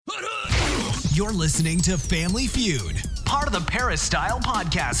You're listening to Family Feud, part of the Peristyle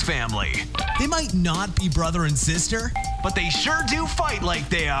podcast family. They might not be brother and sister, but they sure do fight like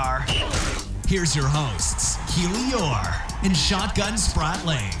they are. Here's your hosts, Keely Orr and Shotgun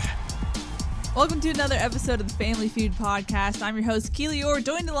Spratling. Welcome to another episode of the Family Feud podcast. I'm your host, Keely Orr,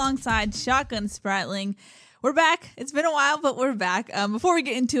 joined alongside Shotgun Spratling. We're back. It's been a while, but we're back. Before we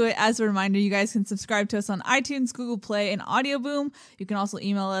get into it, as a reminder, you guys can subscribe to us on iTunes, Google Play, and Audio Boom. You can also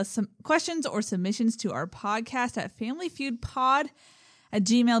email us some questions or submissions to our podcast at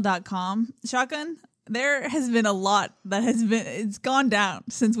familyfeudpod@gmail.com. Shotgun, there has been a lot it's gone down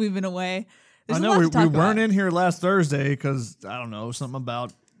since we've been away. There's I know we weren't in here last Thursday because, I don't know, something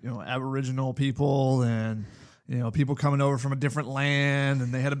about, Aboriginal people and, people coming over from a different land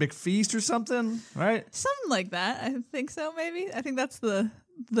and they had a big feast or something, right? Something like that. I think so, maybe. I think that's the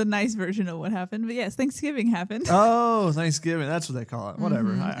nice version of what happened. But yes, Thanksgiving happened. Oh, Thanksgiving. That's what they call it.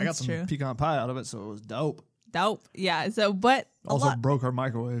 Whatever. I got some true. pecan pie out of it, so it was dope. Dope. Yeah. So, but also broke our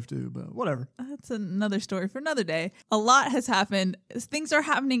microwave too, but whatever. That's another story for another day. A lot has happened. Things are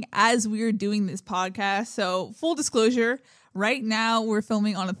happening as we're doing this podcast. So full disclosure, right now we're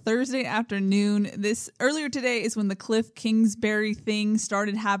filming on a Thursday afternoon. Earlier today is when the Cliff Kingsbury thing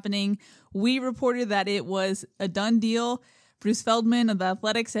started happening. We reported that it was a done deal. Bruce Feldman of the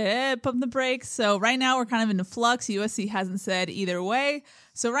Athletics said, pump the brakes. So right now we're kind of in a flux. USC hasn't said either way.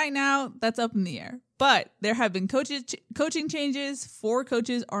 So right now that's up in the air. But there have been coaching changes. 4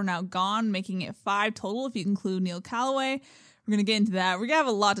 coaches are now gone, making it 5 total if you include Neil Callaway. We're going to get into that. We're going to have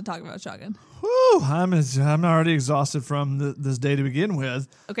a lot to talk about, Shotgun. Whew, I'm already exhausted from this day to begin with.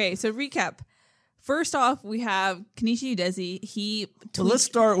 Okay, so recap. First off, we have Keneshi Udeze. Well, let's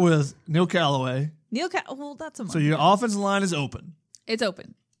start with Neil Callaway. Well, that's a month. So your offensive line is open. It's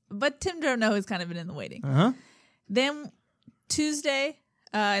open. But Tim Drono has kind of been in the waiting. Uh-huh. Then Tuesday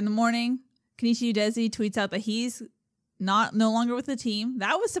in the morning, Keneshi Udeze tweets out that he's no longer with the team.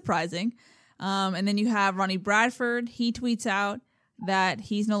 That was surprising. And then you have Ronnie Bradford. He tweets out that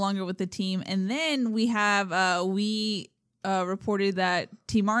he's no longer with the team. And then we have reported that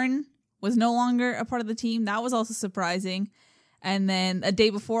T. Martin was no longer a part of the team. That was also surprising. And then a day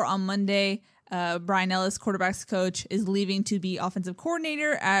before, on Monday, Brian Ellis, quarterback's coach, is leaving to be offensive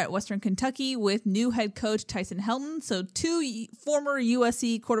coordinator at Western Kentucky with new head coach Tyson Helton. So 2 former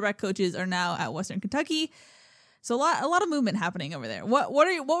USC quarterback coaches are now at Western Kentucky. So a lot of movement happening over there. What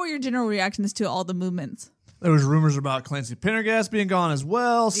were your general reactions to all the movements? There was rumors about Clancy Pendergast being gone as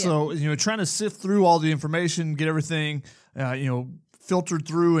well. So, trying to sift through all the information, get everything, filtered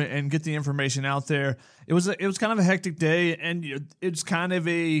through and get the information out there. It was kind of a hectic day, and it's kind of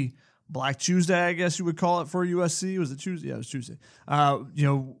a Black Tuesday, I guess you would call it, for USC. Was it Tuesday? Yeah, it was Tuesday.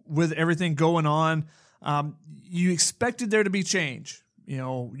 With everything going on, you expected there to be change.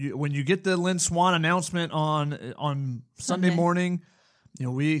 When you get the Lynn Swann announcement on Sunday morning,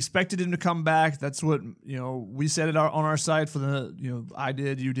 we expected him to come back. That's what, we said it on our site for the, I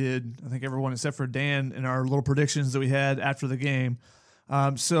did, you did, I think everyone except for Dan in our little predictions that we had after the game.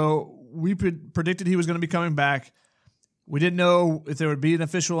 So we predicted he was going to be coming back. We didn't know if there would be an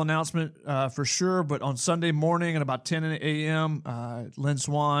official announcement for sure, but on Sunday morning at about 10 a.m., Lynn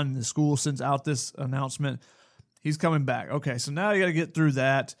Swann, the school, sends out this announcement. He's coming back. Okay, so now you got to get through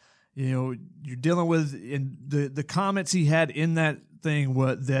that. You're dealing with in the comments he had in that thing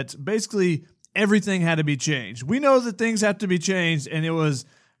that basically everything had to be changed. We know that things have to be changed, and it was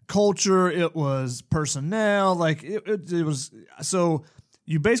culture, it was personnel, like it was. So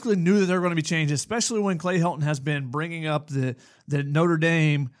you basically knew that they were going to be changed, especially when Clay Helton has been bringing up the Notre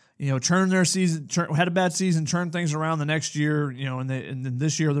Dame, turned their season, had a bad season, turned things around the next year, and then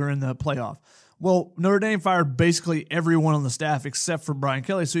this year they're in the playoff. Well, Notre Dame fired basically everyone on the staff except for Brian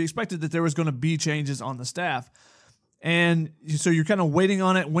Kelly, so you expected that there was going to be changes on the staff. And so you're kind of waiting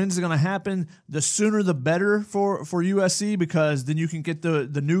on it. When's it going to happen? The sooner the better for USC, because then you can get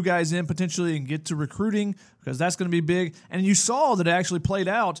the new guys in potentially and get to recruiting, because that's going to be big. And you saw that it actually played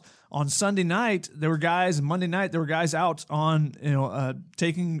out on Sunday night. There were guys, and Monday night there were guys out on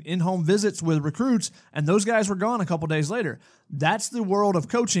taking in-home visits with recruits, and those guys were gone a couple days later. That's the world of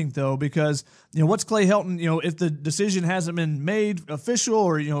coaching, though, because what's Clay Helton? If the decision hasn't been made official,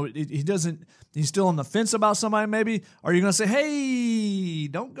 or he doesn't. He's still on the fence about somebody, maybe. Are you going to say, hey,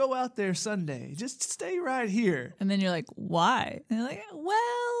 don't go out there Sunday. Just stay right here. And then you're like, why? And you're like,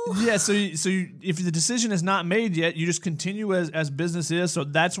 well. Yeah, so if the decision is not made yet, you just continue as business is. So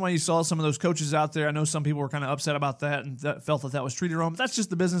that's why you saw some of those coaches out there. I know some people were kind of upset about that and felt that was treated wrong. But that's just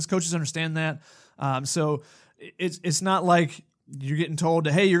the business. Coaches understand that. So it's not like you're getting told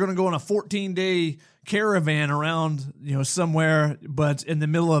that, hey, you're going to go on a 14-day caravan around, somewhere, but in the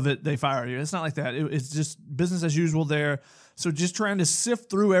middle of it, they fire you. It's not like that. It's just business as usual there. So just trying to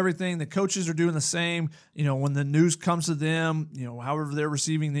sift through everything. The coaches are doing the same. When the news comes to them, however they're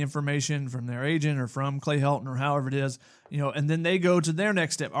receiving the information from their agent or from Clay Helton or however it is, and then they go to their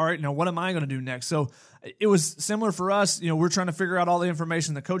next step. All right, now what am I going to do next? So it was similar for us. We're trying to figure out all the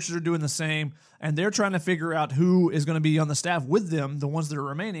information. The coaches are doing the same, and they're trying to figure out who is going to be on the staff with them, the ones that are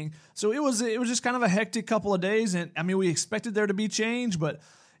remaining. So it was just kind of a hectic couple of days, and I mean, we expected there to be change, but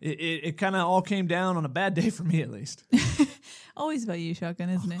it kind of all came down on a bad day for me, at least. Always about you, Shotgun,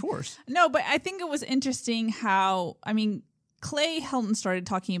 isn't it? Of course. No, but I think it was interesting how, Clay Helton started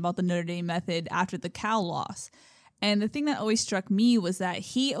talking about the Notre Dame method after the Cal loss. And the thing that always struck me was that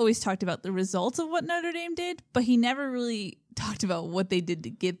he always talked about the results of what Notre Dame did, but he never really talked about what they did to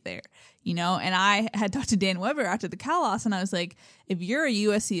get there, And I had talked to Dan Weber after the Cal loss, and I was like, if you're a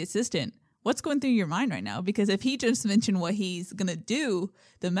USC assistant, what's going through your mind right now? Because if he just mentioned what he's going to do,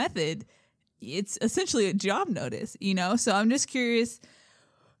 the method, it's essentially a job notice, So I'm just curious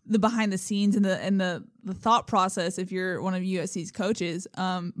the behind the scenes and the thought process if you're one of USC's coaches.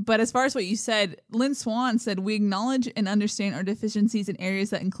 But as far as what you said, Lynn Swann said, we acknowledge and understand our deficiencies in areas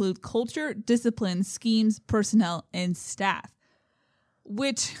that include culture, discipline, schemes, personnel, and staff.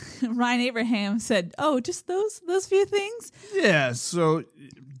 Which Ryan Abraham said, oh, just those few things? Yeah, so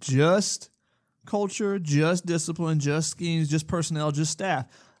just culture, just discipline, just schemes, just personnel, just staff.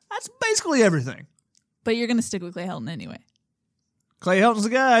 That's basically everything. But you're going to stick with Clay Helton anyway. Clay Helton's the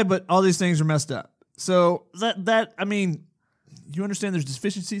guy, but all these things are messed up. So you understand there's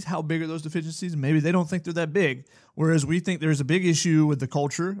deficiencies. How big are those deficiencies? Maybe they don't think they're that big. Whereas we think there's a big issue with the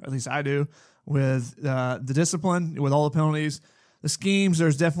culture, at least I do, with the discipline, with all the penalties. The schemes,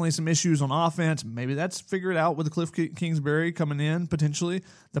 there's definitely some issues on offense. Maybe that's figured out with the Cliff Kingsbury coming in, potentially.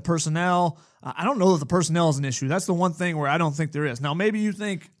 The personnel, I don't know that the personnel is an issue. That's the one thing where I don't think there is. Now, maybe you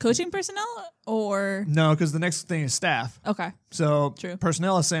think... Coaching personnel or... No, because the next thing is staff. Okay. So True.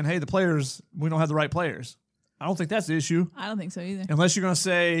 Personnel is saying, hey, the players, we don't have the right players. I don't think that's the issue. I don't think so either. Unless you're going to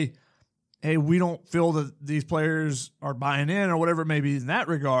say, hey, we don't feel that these players are buying in or whatever it may be in that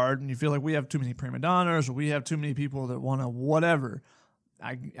regard, and you feel like we have too many prima donnas or we have too many people that want to whatever.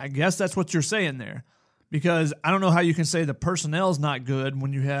 I guess that's what you're saying there. Because I don't know how you can say the personnel is not good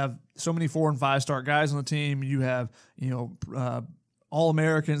when you have so many 4- and 5-star guys on the team. You have,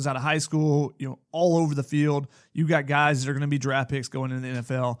 All-Americans out of high school, all over the field. You got guys that are going to be draft picks going into the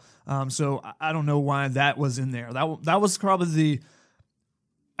NFL. So I don't know why that was in there. That was probably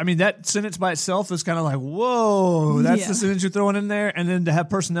that sentence by itself is kind of like, whoa, that's the sentence you're throwing in there. And then to have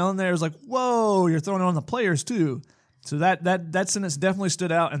personnel in there is like, whoa, you're throwing it on the players too. So that sentence definitely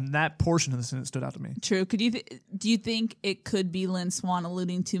stood out, and that portion of the sentence stood out to me. True. Do you think it could be Lynn Swann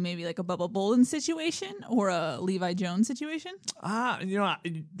alluding to maybe like a Bubba Bolden situation or a Levi Jones situation?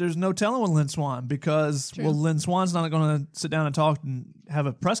 There's no telling with Lynn Swann because, True. well, Lynn Swann's not going to sit down and talk and have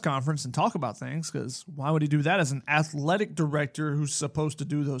a press conference and talk about things because why would he do that as an athletic director who's supposed to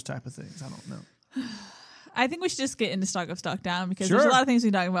do those type of things? I don't know. I think we should just get into stock up, stock down because Sure. there's a lot of things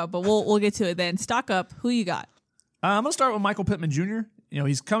we can talk about, but we'll get to it then. Stock up, who you got? I'm going to start with Michael Pittman Jr.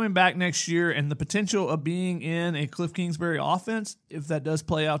 He's coming back next year, and the potential of being in a Cliff Kingsbury offense, if that does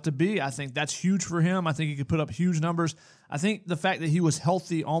play out to be, I think that's huge for him. I think he could put up huge numbers. I think the fact that he was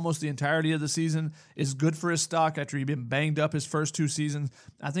healthy almost the entirety of the season is good for his stock after he'd been banged up his first 2 seasons.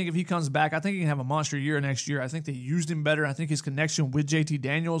 I think if he comes back, I think he can have a monster year next year. I think they used him better. I think his connection with JT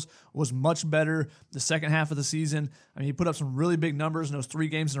Daniels was much better the second half of the season. He put up some really big numbers in those 3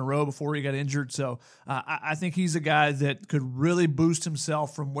 games in a row before he got injured. So I think he's a guy that could really boost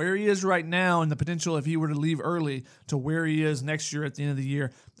himself from where he is right now and the potential if he were to leave early to where he is next year at the end of the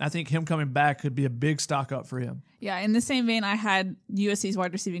year. I think him coming back could be a big stock up for him. Yeah, in the same vein, I had USC's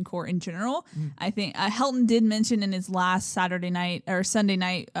wide receiving core in general. I think Helton did mention in his last Sunday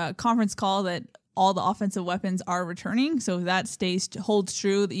night conference call that all the offensive weapons are returning. So if that holds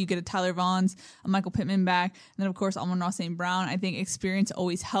true, that you get a Tyler Vaughns, a Michael Pittman back, and then of course Amon-Ra St. Brown. I think experience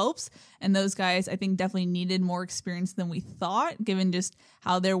always helps. And those guys I think definitely needed more experience than we thought, given just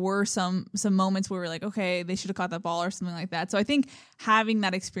how there were some moments where we're like, okay, they should have caught that ball or something like that. So I think having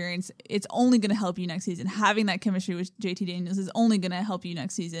that experience, it's only going to help you next season. Having that chemistry with JT Daniels is only going to help you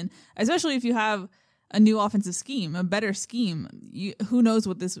next season, especially if you have a new offensive scheme, a better scheme. Who knows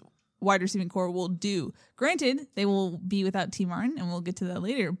what this wide receiving core will do. Granted, they will be without T. Martin, and we'll get to that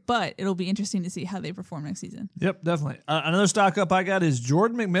later, but it'll be interesting to see how they perform next season. Yep, definitely. Another stock up I got is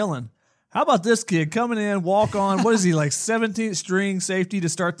Jordan McMillan. How about this kid coming in, walk on? What is he, like 17th string safety to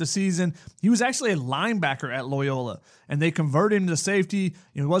start the season? He was actually a linebacker at Loyola, and they converted him to safety.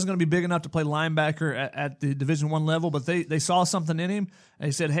 He wasn't going to be big enough to play linebacker at the Division I level, but they saw something in him. And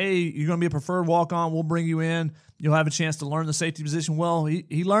they said, hey, you're going to be a preferred walk-on. We'll bring you in. You'll have a chance to learn the safety position. Well,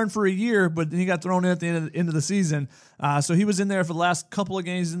 he learned for a year, but then he got thrown in at the end of the season. So he was in there for the last couple of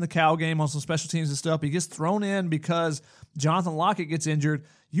games in the Cal game on some special teams and stuff. He gets thrown in because Jonathan Lockett gets injured.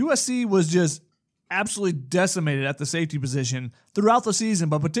 USC was just absolutely decimated at the safety position throughout the season,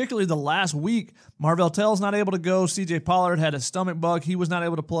 but particularly the last week. Marvell Tell's not able to go. CJ Pollard had a stomach bug. He was not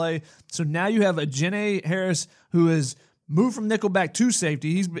able to play. So now you have a Janae Harris who is moved from nickelback to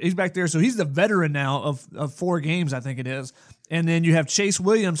safety. He's back there. So he's the veteran now of 4 games, I think it is. And then you have Chase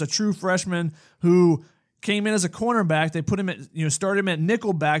Williams, a true freshman who came in as a cornerback. They put him started him at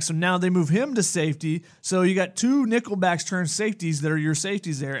nickelback. So now they move him to safety. So you got 2 nickelbacks turned safeties that are your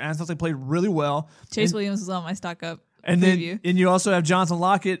safeties there. And I thought they played really well. Chase Williams was on my stock up. And then you also have Jonathan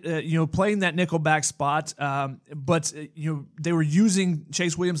Lockett, playing that nickelback spot. But they were using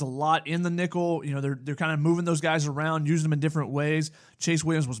Chase Williams a lot in the nickel. They're kind of moving those guys around, using them in different ways. Chase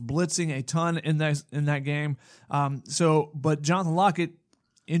Williams was blitzing a ton in that game. But Jonathan Lockett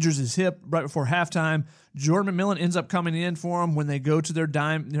injures his hip right before halftime. Jordan McMillan ends up coming in for him when they go to their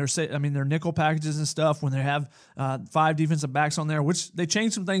their nickel packages and stuff, when they have 5 defensive backs on there, which they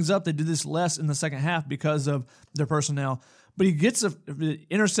changed some things up. They did this less in the second half because of their personnel. But he gets an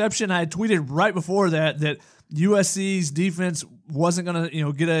interception. I had tweeted right before that USC's defense wasn't going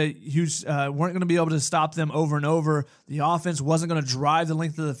to get a huge, weren't going to be able to stop them over and over. The offense wasn't going to drive the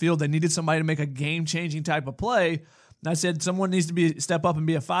length of the field. They needed somebody to make a game-changing type of play. And I said someone needs to step up and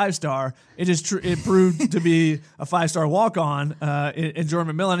be a 5-star. It proved to be a 5-star walk-on in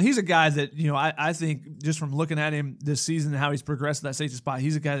Jordan McMillan. He's a guy that I think just from looking at him this season and how he's progressed to that safety spot,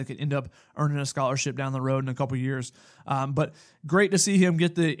 he's a guy that could end up earning a scholarship down the road in a couple of years. But great to see him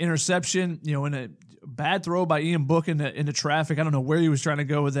get the interception. In a bad throw by Ian Book into traffic. I don't know where he was trying to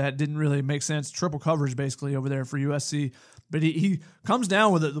go with that. Didn't really make sense. Triple coverage basically over there for USC. But he comes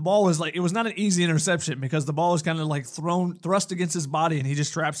down with it. The ball was it was not an easy interception because the ball was kind of like thrust against his body, and he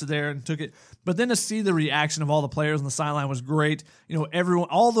just traps it there and took it. But then to see the reaction of all the players on the sideline was great. Everyone,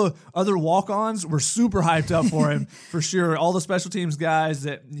 all the other walk-ons were super hyped up for him for sure. All the special teams guys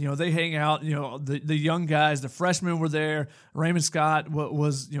that they hang out. The young guys, the freshmen were there. Raymond Scott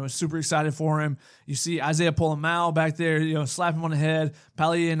was super excited for him. You see Isaiah Polamau back there, slap him on the head.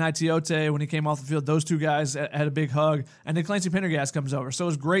 Pali and Itiote, when he came off the field, those 2 guys had a big hug. And then Clancy Pendergast comes over. So it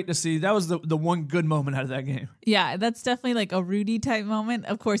was great to see. That was the one good moment out of that game. Yeah, that's definitely like a Rudy type moment.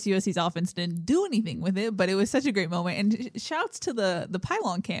 Of course, USC's offense didn't do anything with it, but it was such a great moment. And shouts to the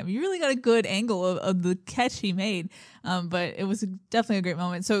pylon cam. You really got a good angle of the catch he made. But it was definitely a great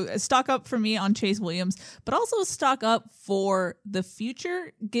moment. So stock up for me on Chase Williams, but also stock up for the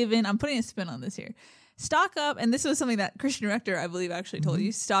future, given I'm putting a spin on this here. Stock up, and this was something that Christian Rector, I believe, actually told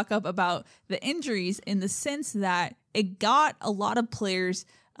you, stock up about the injuries in the sense that it got a lot of players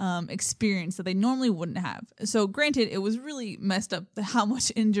experience that they normally wouldn't have. So granted, it was really messed up how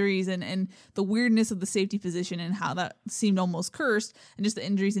much injuries and the weirdness of the safety position and how that seemed almost cursed, and just the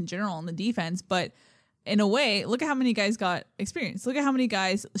injuries in general on the defense. But in a way, look at how many guys got experience. Look at how many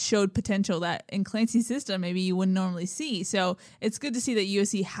guys showed potential that in Clancy's system maybe you wouldn't normally see. So it's good to see that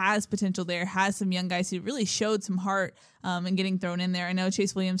USC has potential there, has some young guys who really showed some heart in getting thrown in there. I know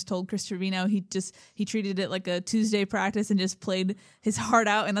Chase Williams told Chris Trevino he treated it like a Tuesday practice and just played his heart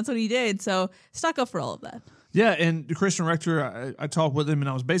out, and that's what he did. So stock up for all of that. Yeah, and Christian Rector, I talked with him, and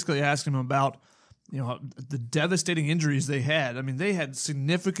I was basically asking him about the devastating injuries they had. I mean, they had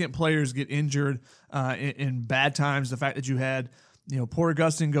significant players get injured in bad times. The fact that you had, Poor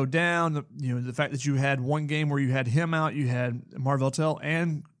Augustine go down, the fact that you had one game where you had him out, you had Marvell Tell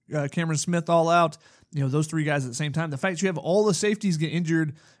and Cameron Smith all out, those 3 guys at the same time. The fact that you have all the safeties get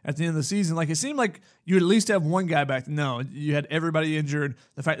injured at the end of the season, it seemed like you would at least have one guy back. No, you had everybody injured.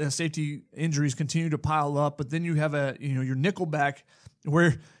 The fact that safety injuries continue to pile up, but then you have your nickel back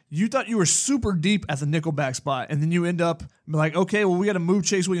where you thought you were super deep at the nickelback spot, and then you end up like, okay, well, we got to move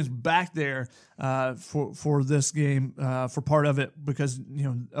Chase Williams back there for this game for part of it because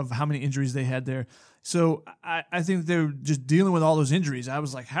of how many injuries they had there. So I think they were just dealing with all those injuries. I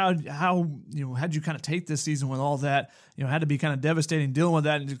was like, how'd you kind of take this season with all that? Had to be kind of devastating dealing with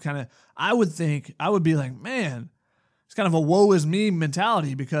that, and just kind of I would be like, man, it's kind of a woe is me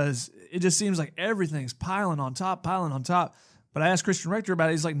mentality because it just seems like everything's piling on top. But I asked Christian Rector about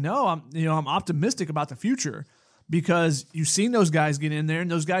it. He's like, no, I'm optimistic about the future because you've seen those guys get in there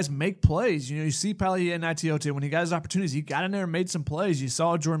and those guys make plays. You see Palaie and Naitiote, when he got his opportunities, he got in there and made some plays. You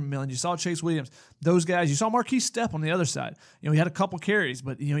saw Jordan Millen, you saw Chase Williams, those guys. You saw Marquise Stepp on the other side. He had a couple carries,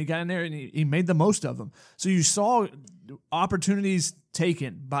 but he got in there and he made the most of them. So you saw opportunities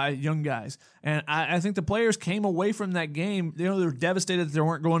taken by young guys. And I think the players came away from that game. They were devastated that they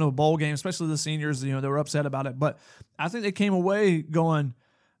weren't going to a bowl game, especially the seniors. They were upset about it. But I think they came away going,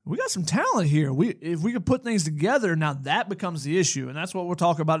 we got some talent here. If we could put things together, now that becomes the issue. And that's what we'll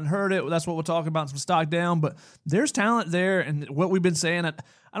talk about in Heard It. That's what we'll talk about in some Stock Down. But there's talent there. And what we've been saying,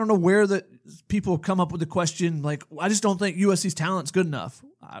 I don't know where the people come up with the question, like, I just don't think USC's talent's good enough.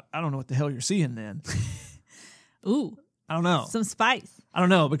 I don't know what the hell you're seeing then. Ooh. I don't know. Some spice. I don't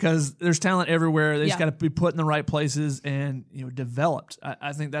know, because there's talent everywhere. They just got to be put in the right places and developed.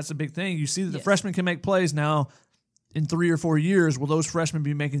 I think that's a big thing. You see that the freshmen can make plays now. In 3 or 4 years, will those freshmen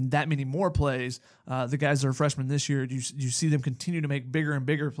be making that many more plays? The guys that are freshmen this year, do you see them continue to make bigger and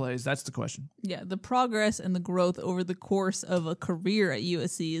bigger plays? That's the question. Yeah, the progress and the growth over the course of a career at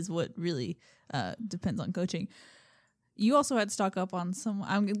USC is what really depends on coaching. You also had stock up on some.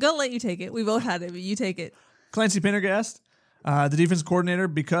 I'm going to let you take it. We both had it, but you take it. Clancy Pendergast, the defense coordinator,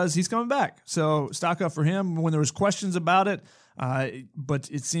 because he's coming back. So stock up for him when there was questions about it. But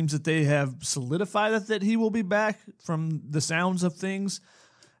it seems that they have solidified that he will be back from the sounds of things.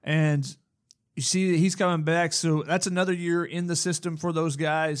 And you see that he's coming back. So that's another year in the system for those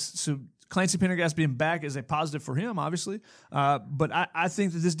guys. So Clancy Pendergast being back is a positive for him, obviously. But I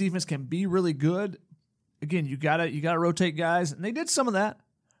think that this defense can be really good. Again, you gotta rotate guys. And they did some of that.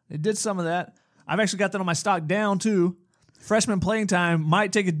 I've actually got that on my stock down too. Freshman playing time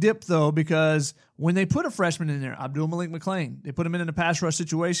might take a dip, though, because when they put a freshman in there, Abdul-Malik McClain, they put him in a pass rush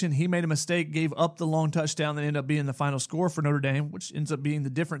situation. He made a mistake, gave up the long touchdown that ended up being the final score for Notre Dame, which ends up being the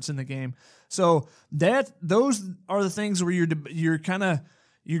difference in the game. So those are the things where you're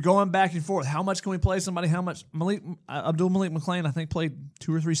going back and forth. How much can we play somebody? How much? Abdul-Malik McClain, I think, played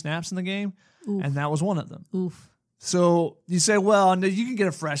 2 or 3 snaps in the game, and that was one of them. Oof. So you say, well, you can get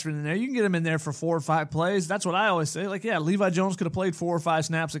a freshman in there. You can get him in there for 4 or 5 plays. That's what I always say. Like, yeah, Levi Jones could have played 4 or 5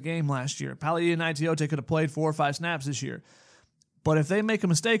 snaps a game last year. Palaie and Naitiote could have played 4 or 5 snaps this year. But if they make a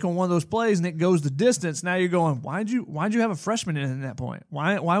mistake on one of those plays and it goes the distance, now you're going, why'd you have a freshman in at that point?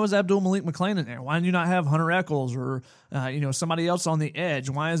 Why was Abdul-Malik McClain in there? Why did you not have Hunter Echols or somebody else on the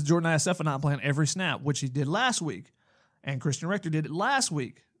edge? Why is Jordan Iosefa not playing every snap, which he did last week? And Christian Rector did it last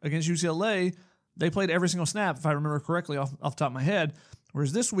week against UCLA. They played every single snap, if I remember correctly off the top of my head.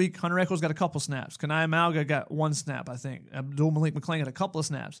 Whereas this week, Hunter Echols got a couple snaps. Kanai Malga got 1 snap, I think. Abdul-Malik McClain got a couple of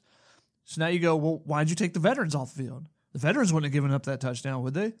snaps. So now you go, well, why'd you take the veterans off the field? The veterans wouldn't have given up that touchdown,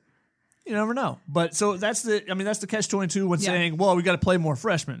 would they? You never know. But so that's the catch-22 when saying, well, we got to play more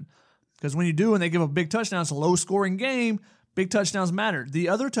freshmen. Because when you do and they give a big touchdown, it's a low-scoring game. Big touchdowns matter. The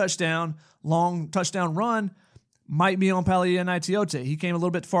other touchdown, long touchdown run, might be on Palaie and Naitiote. He came a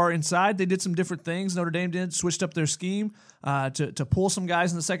little bit far inside. They did some different things. Notre Dame switched up their scheme to pull some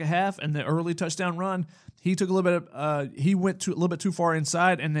guys in the second half. And the early touchdown run, he took a little bit he went a little bit too far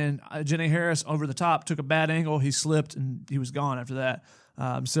inside. And then Janae Harris over the top took a bad angle. He slipped and he was gone after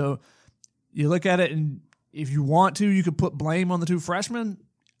that. So you look at it, and if you want to, you could put blame on the 2 freshmen.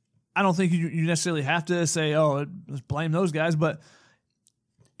 I don't think you necessarily have to say, oh, let's blame those guys, but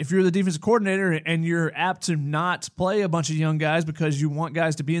if you're the defensive coordinator and you're apt to not play a bunch of young guys because you want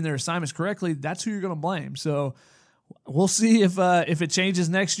guys to be in their assignments correctly, that's who you're going to blame. So we'll see if it changes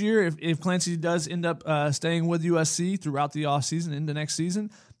next year, if Clancy does end up staying with USC throughout the offseason into next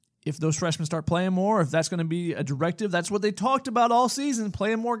season, if those freshmen start playing more, if that's going to be a directive. That's what they talked about all season,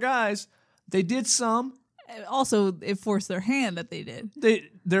 playing more guys. They did some. Also, it forced their hand that they did.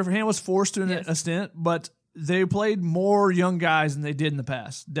 Their hand was forced to an extent, but they played more young guys than they did in the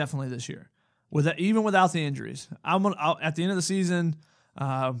past, definitely this year, even without the injuries. At the end of the season,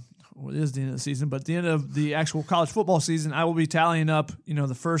 it is the end of the season, but at the end of the actual college football season, I will be tallying up,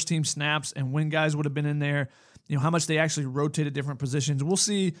 the first team snaps and when guys would have been in there, how much they actually rotated different positions. We'll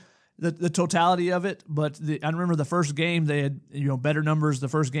see the totality of it, but I remember the first game they had better numbers the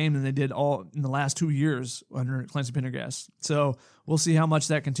first game than they did all in the last 2 years under Clancy Pendergast. So we'll see how much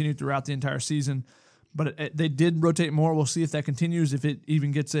that continued throughout the entire season. But they did rotate more. We'll see if that continues, if it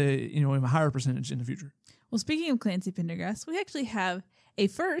even gets a higher percentage in the future. Well, speaking of Clancy Pendergast, we actually have a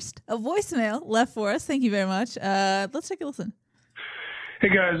voicemail left for us. Thank you very much. Let's take a listen. Hey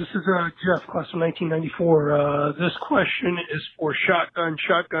guys, this is Jeff, class of 1994. This question is for Shotgun.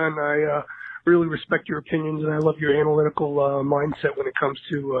 Shotgun, I really respect your opinions and I love your analytical mindset when it comes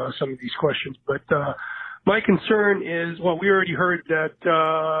to some of these questions. But my concern is, well, we already heard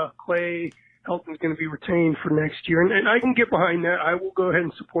that Clay Helton's going to be retained for next year, and I can get behind that. I will go ahead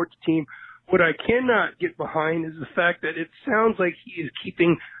and support the team. What I cannot get behind is the fact that it sounds like he is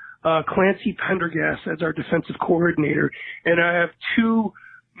keeping Clancy Pendergast as our defensive coordinator, and I have two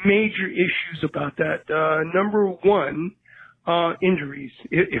major issues about that. Number one, injuries.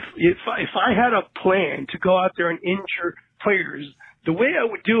 If I had a plan to go out there and injure players, the way I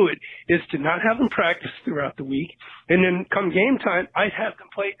would do it is to not have them practice throughout the week, and then come game time, I'd have them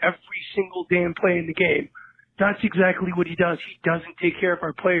play every single damn play in the game. That's exactly what he does. He doesn't take care of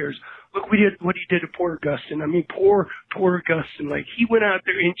our players. Look what he did to poor Gustin. I mean, poor Gustin. Like, he went out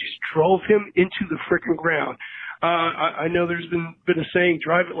there and just drove him into the frickin' ground. I know there's been a saying,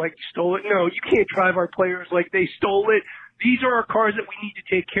 drive it like you stole it. No, you can't drive our players like they stole it. These are our cars that we need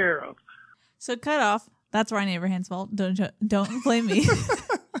to take care of. So cut off. That's Ryan Abraham's fault. Don't blame me.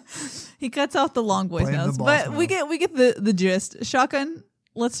 He cuts off the long voicemails, but we get the gist. Shotgun.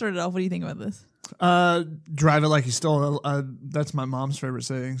 Let's start it off. What do you think about this? Drive it like you stole it. That's my mom's favorite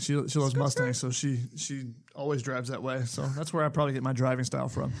saying. She loves Mustangs, so she always drives that way. So that's where I probably get my driving style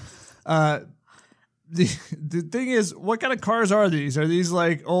from. The thing is, what kind of cars are these? Are these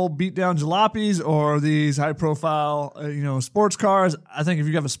like old beat down jalopies, or are these high profile, sports cars? I think if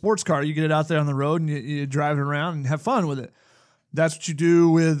you have a sports car, you get it out there on the road and you drive it around and have fun with it. That's what you do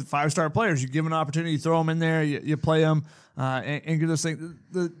with 5-star players. You give them an opportunity, you throw them in there, you play them, and get those things.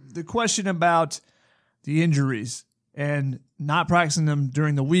 The question about the injuries and not practicing them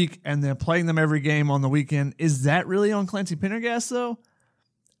during the week and then playing them every game on the weekend, is that really on Clancy Pendergast though?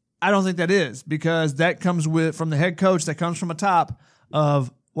 I don't think that is, because that comes from the head coach, that comes from a top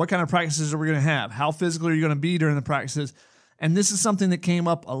of what kind of practices are we going to have? How physical are you going to be during the practices? And this is something that came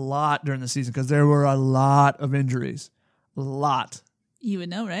up a lot during the season because there were a lot of injuries. A lot. You would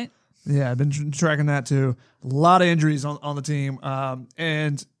know, right? Yeah, I've been tracking that too. A lot of injuries on the team.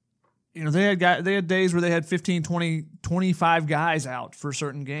 And they had days where they had 15, 20, 25 guys out for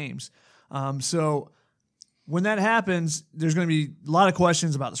certain games. So when that happens, there's going to be a lot of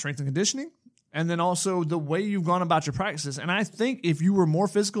questions about the strength and conditioning, and then also the way you've gone about your practices. And I think if you were more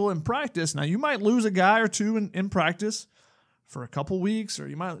physical in practice, now you might lose a guy or two in practice for a couple weeks, or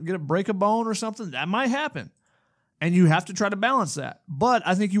you might break a bone or something. That might happen. And you have to try to balance that. But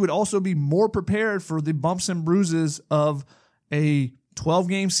I think you would also be more prepared for the bumps and bruises of a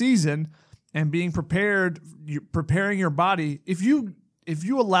 12-game season and being prepared, preparing your body. If you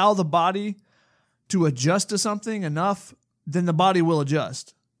allow the body to adjust to something enough, then the body will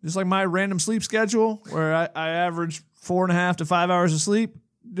adjust. Just like my random sleep schedule, where I average 4.5 to 5 hours of sleep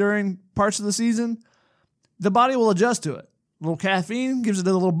during parts of the season, the body will adjust to it. A little caffeine gives it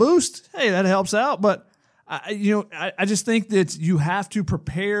a little boost. Hey, that helps out. But I just think that you have to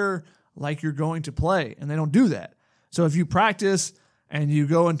prepare like you're going to play, and they don't do that. So if you practice and you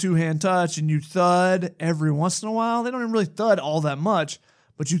go in two-hand touch and you thud every once in a while, they don't even really thud all that much,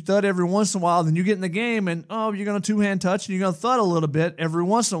 but you thud every once in a while, then you get in the game and, you're going to two-hand touch and you're going to thud a little bit every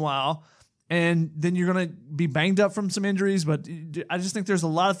once in a while, and then you're going to be banged up from some injuries. But I just think there's a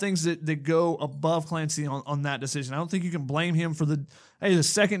lot of things that go above Clancy on that decision. I don't think you can blame him for the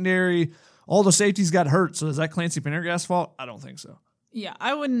secondary, all the safeties got hurt. So is that Clancy Pendergast's fault? I don't think so. Yeah,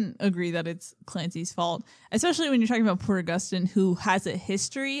 I wouldn't agree that it's Clancy's fault, especially when you're talking about poor Gustin, who has a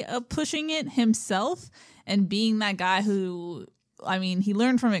history of pushing it himself and being that guy who, he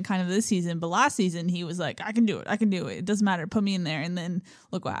learned from it kind of this season, but last season he was like, I can do it. It doesn't matter. Put me in there. And then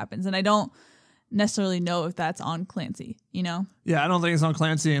look what happens. And I don't necessarily know if that's on Clancy, Yeah, I don't think it's on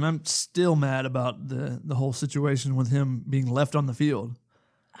Clancy, and I'm still mad about the whole situation with him being left on the field.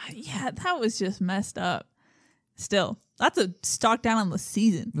 Yeah, that was just messed up. Still, that's a stock down on the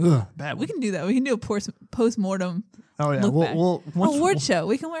season. Ugh, bad. We can do that. We can do a post-mortem. Oh, yeah. We'll award show.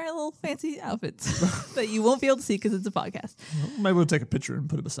 We can wear little fancy outfits that you won't be able to see because it's a podcast. Maybe we'll take a picture and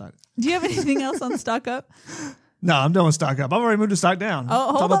put it beside it. Do you have anything else on Stock Up? No, I'm done with Stock Up. I've already moved to Stock Down.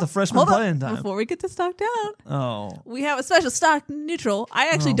 Talk about the freshman playing time. Before we get to Stock Down, we have a special Stock Neutral. I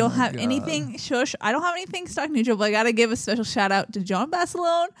actually don't have anything. Shush, I don't have anything Stock Neutral, but I got to give a special shout out to John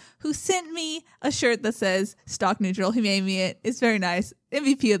Basilone, who sent me a shirt that says Stock Neutral. He made me it. It's very nice.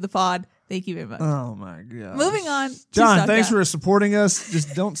 MVP of the pod. Thank you very much. Oh my God. Moving on. John, thanks for supporting us.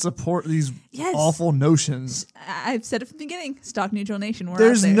 Just don't support these awful notions. I've said it from the beginning. Stock Neutral Nation.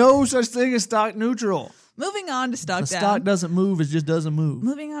 There's no such thing as Stock Neutral. Moving on to Stock Down. The stock doesn't move, it just doesn't move.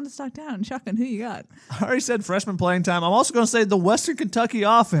 Moving on to Stock Down. Shotgun, who you got? I already said freshman playing time. I'm also going to say the Western Kentucky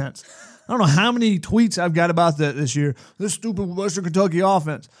offense. I don't know how many tweets I've got about that this year. This stupid Western Kentucky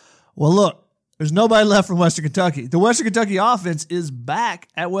offense. Well, look, there's nobody left from Western Kentucky. The Western Kentucky offense is back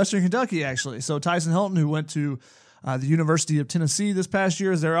at Western Kentucky, actually. So Tyson Helton, who went to the University of Tennessee this past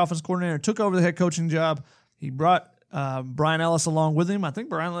year as their offense coordinator, took over the head coaching job. He brought Brian Ellis along with him. I think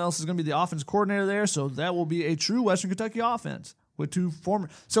Brian Ellis is going to be the offense coordinator there, so that will be a true Western Kentucky offense with two former.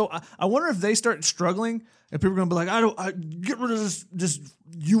 So I wonder if they start struggling, and people are going to be like, I get rid of this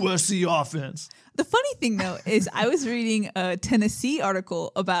USC offense. The funny thing, though, is I was reading a Tennessee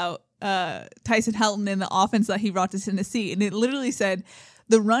article about Tyson Helton and the offense that he brought to Tennessee, and it literally said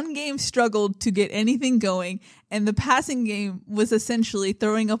the run game struggled to get anything going, and the passing game was essentially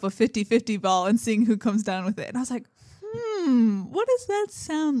throwing up a 50-50 ball and seeing who comes down with it. And I was like, what does that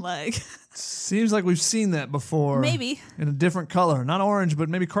sound like? Seems like we've seen that before. Maybe. In a different color. Not orange, but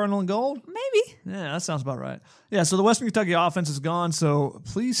maybe cardinal and gold? Maybe. Yeah, that sounds about right. Yeah, so the Western Kentucky offense is gone, so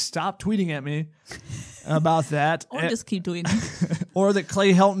please stop tweeting at me about that. Or just keep tweeting. Or that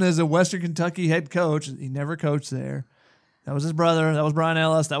Clay Helton is a Western Kentucky head coach. He never coached there. That was his brother. That was Brian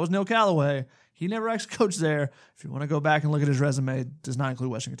Ellis. That was Neil Callaway. He never actually coached there. If you want to go back and look at his resume, it does not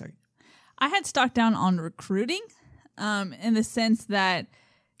include Western Kentucky. I had stock down on recruiting in the sense that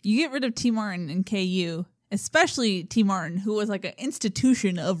you get rid of T. Martin and KU, especially T. Martin, who was like an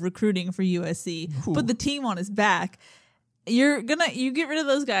institution of recruiting for USC, put the team on his back. You get rid of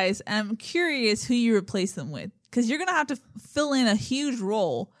those guys, and I'm curious who you replace them with, because you're going to have to fill in a huge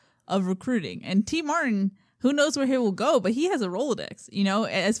role of recruiting. And T. Martin, who knows where he will go, but he has a Rolodex,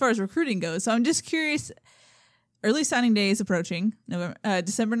 as far as recruiting goes. So I'm just curious. Early signing day is approaching,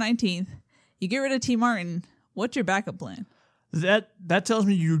 December 19th. You get rid of T. Martin. What's your backup plan? That tells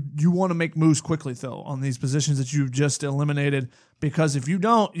me you want to make moves quickly, though, on these positions that you've just eliminated. Because if you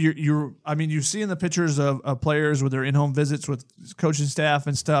don't, you see in the pictures of players with their in-home visits with coaching staff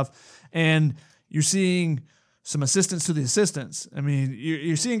and stuff, and you're seeing some assistants to the assistants. I mean,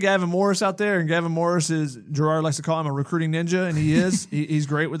 you're seeing Gavin Morris out there, and Gavin Morris Gerard likes to call him a recruiting ninja, and he is. He's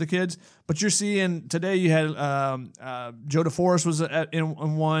great with the kids. But you're seeing today you had Joe DeForest was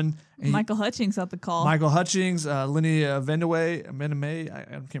in one. Michael Hutchings at the call. Michael Hutchings, Lenny Vandermay, I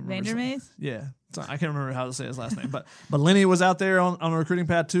can't remember. Vandermays? Yeah. I can't remember how to say his last name. But Lenny was out there on a recruiting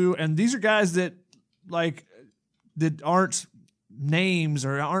path too. And these are guys that aren't names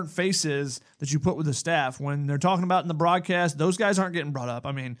or aren't faces that you put with the staff. When they're talking about in the broadcast, those guys aren't getting brought up.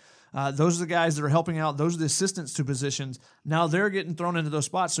 I mean, those are the guys that are helping out. Those are the assistants to positions. Now they're getting thrown into those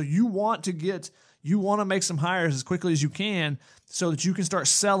spots. So you want to make some hires as quickly as you can so that you can start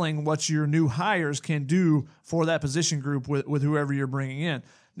selling what your new hires can do for that position group with whoever you're bringing in.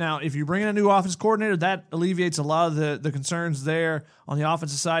 Now, if you bring in a new offense coordinator, that alleviates a lot of the concerns there on the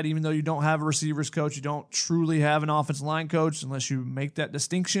offensive side. Even though you don't have a receivers coach, you don't truly have an offensive line coach unless you make that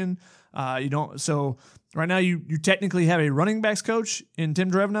distinction. You don't. So right now, you technically have a running backs coach in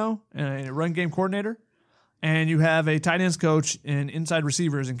Tim Drevno and a run game coordinator, and you have a tight ends coach in inside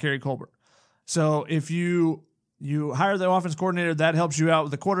receivers in Kerry Colbert. So if you hire the offense coordinator, that helps you out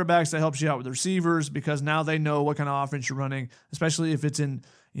with the quarterbacks, that helps you out with the receivers, because now they know what kind of offense you're running, especially if it's in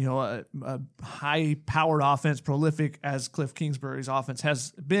a high-powered offense, prolific as Cliff Kingsbury's offense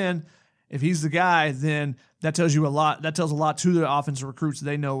has been. If he's the guy, then that tells you a lot. That tells a lot to the offensive recruits.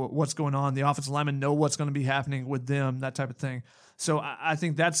 They know what's going on. The offensive linemen know what's going to be happening with them, that type of thing. So I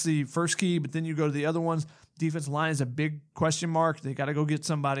think that's the first key, but then you go to the other ones. Defensive line is a big question mark. They got to go get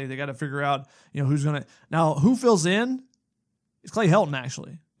somebody. They got to figure out, who's going to. Now, who fills in? It's Clay Helton,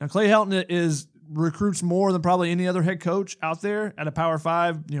 actually. Now, Clay Helton recruits more than probably any other head coach out there at a Power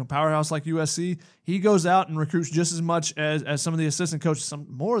 5, powerhouse like USC. He goes out and recruits just as much as some of the assistant coaches,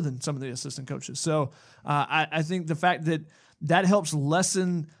 more than some of the assistant coaches. So I think the fact that helps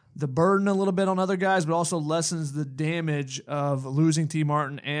lessen the burden a little bit on other guys, but also lessens the damage of losing T.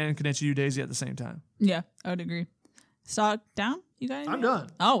 Martin and Kenichi Udeze at the same time. Yeah, I would agree. Stock down, you guys? I'm done.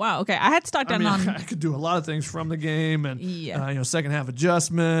 Oh, wow. Okay. I had stock down on. I could do a lot of things from the game and, second half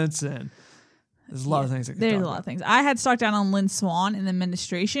adjustments, and there's a lot of things I could There's a lot of things. I had stock down on Lynn Swann in the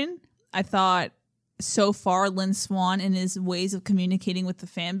administration. I thought so far Lynn Swann and his ways of communicating with the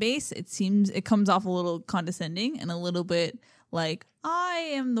fan base, it comes off a little condescending and a little bit like,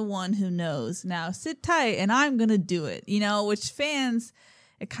 I am the one who knows. Now sit tight and I'm going to do it, which fans,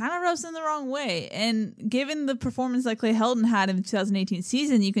 it kind of rubs them the wrong way. And given the performance that Clay Helton had in the 2018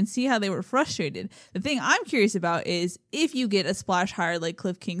 season, you can see how they were frustrated. The thing I'm curious about is if you get a splash hire like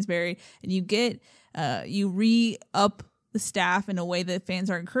Cliff Kingsbury and you re-up the staff in a way that fans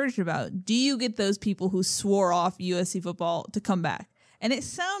are encouraged about, do you get those people who swore off USC football to come back? And it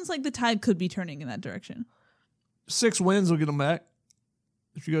sounds like the tide could be turning in that direction. 6 wins will get them back.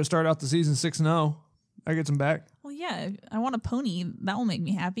 If you go start out the season 6-0, that gets them back. Well, yeah, I want a pony. That will make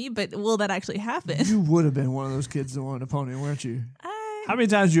me happy, but will that actually happen? You would have been one of those kids that wanted a pony, weren't you? How many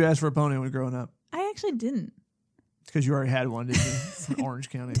times did you ask for a pony when you were growing up? I actually didn't. Because you already had one, didn't you? From Orange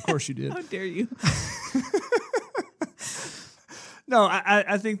County. Of course you did. How dare you? No,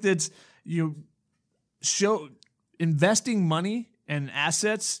 I think that show investing money and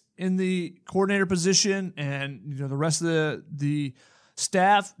assets in the coordinator position and the rest of the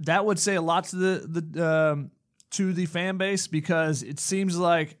staff, that would say a lot to the fan base, because it seems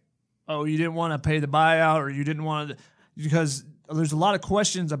like, oh, you didn't want to pay the buyout, or you didn't want to, because there's a lot of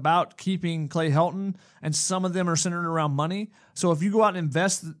questions about keeping Clay Helton, and some of them are centered around money. So if you go out and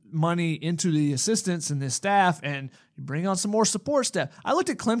invest money into the assistants and the staff, and you bring on some more support staff. I looked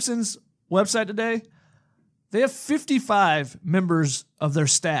at Clemson's website today. They have 55 members of their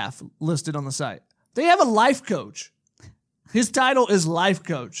staff listed on the site. They have a life coach. His title is life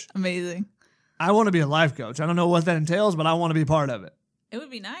coach. Amazing. I want to be a life coach. I don't know what that entails, but I want to be part of it. It would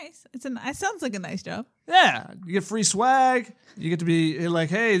be nice. It sounds like a nice job. Yeah, you get free swag. You get to be like,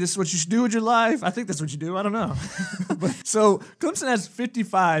 hey, this is what you should do with your life. I think that's what you do. I don't know. So Clemson has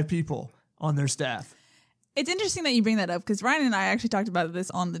 55 people on their staff. It's interesting that you bring that up, because Ryan and I actually talked about this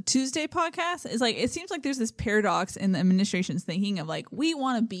on the Tuesday podcast. It's like, it seems like there's this paradox in the administration's thinking of like, we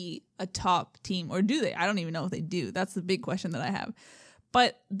want to be a top team, or do they? I don't even know if they do. That's the big question that I have.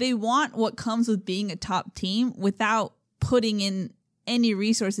 But they want what comes with being a top team without putting in any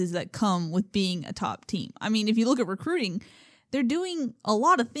resources that come with being a top team. I mean, if you look at recruiting, they're doing a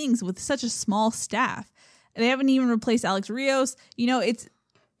lot of things with such a small staff. They haven't even replaced Alex Rios.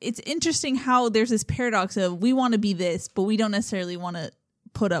 It's interesting how there's this paradox of, we want to be this, but we don't necessarily want to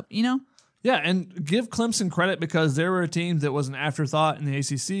put up, Yeah, and give Clemson credit, because they were a team that was an afterthought in the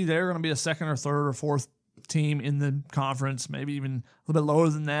ACC. They're going to be a second or third or fourth team in the conference, maybe even a little bit lower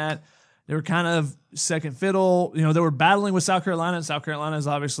than that. They were kind of second fiddle. They were battling with South Carolina, and South Carolina is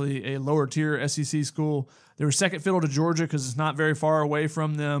obviously a lower tier SEC school. They were second fiddle to Georgia because it's not very far away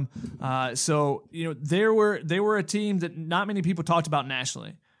from them. So they were a team that not many people talked about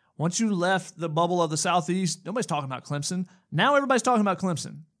nationally. Once you left the bubble of the Southeast, nobody's talking about Clemson. Now everybody's talking about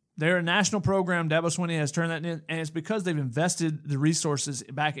Clemson. They're a national program. Dabo Swinney has turned that in, and it's because they've invested the resources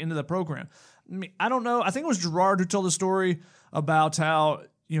back into the program. I mean, I don't know. I think it was Gerard who told the story about how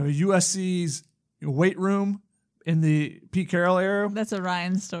USC's weight room in the Pete Carroll era. That's a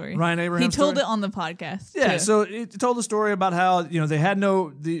Ryan story. Ryan Abraham. He told it on the podcast. Yeah, too. so it told the story about how they had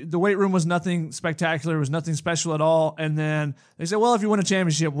the weight room was nothing spectacular, was nothing special at all, and then they said, well, if you win a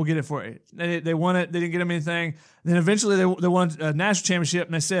championship, we'll get it for you. They won it. They didn't get them anything. And then eventually they won a national championship,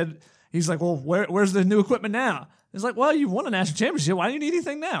 and they said, he's like, well, where's the new equipment now? It's like, well, you won a national championship. Why do you need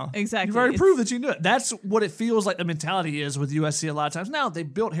anything now? Exactly. You've already proved that you can do it. That's what it feels like the mentality is with USC a lot of times. Now, they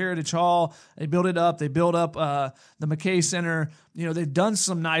built Heritage Hall. They built it up. They built up the McKay Center. They've done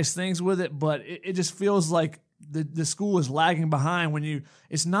some nice things with it, but it just feels like the school is lagging behind when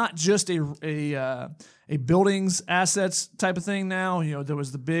it's not just a buildings assets type of thing now. There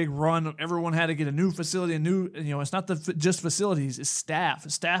was the big run. Everyone had to get a new facility, it's not just facilities, it's staff.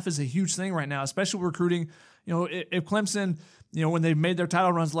 Staff is a huge thing right now, especially recruiting. If Clemson, when they've made their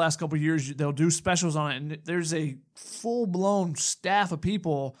title runs the last couple of years, they'll do specials on it, and there's a full-blown staff of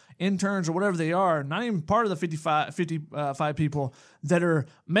people, interns or whatever they are, not even part of the 55 people that are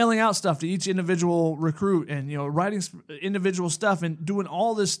mailing out stuff to each individual recruit and, writing individual stuff and doing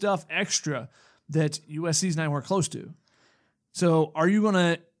all this stuff extra that USC's not anywhere close to. So are you going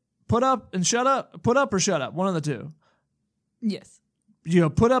to put up and shut up? Put up or shut up? One of the two. Yes.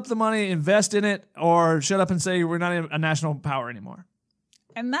 Put up the money, invest in it, or shut up and say we're not a national power anymore.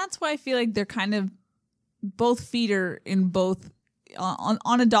 And that's why I feel like they're kind of both feet are in both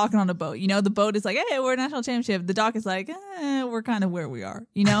on a dock and on a boat. The boat is like, hey, we're a national championship. The dock is like, we're kind of where we are,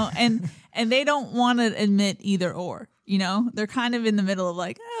 and they don't want to admit either or. They're kind of in the middle of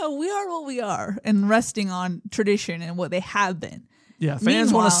like, oh, we are what we are, and resting on tradition and what they have been. Yeah,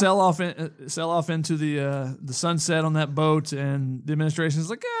 fans want to sell off into the sunset on that boat, and the administration is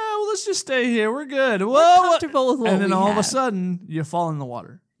like, well, let's just stay here. We're good. We're comfortable with what we have. And then all of a sudden, you fall in the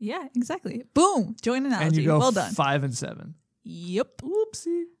water. Yeah, exactly. Boom. Join analogy. And you go well done. 5-7. Yep.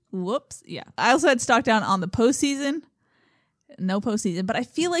 Whoopsie. Whoops. Yeah. I also had stock down on the postseason. No postseason, but I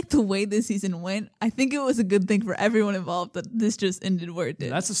feel like the way this season went, I think it was a good thing for everyone involved that this just ended where it did.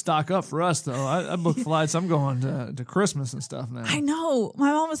 Yeah, that's a stock up for us, though. I booked flights. I'm going to Christmas and stuff now. I know.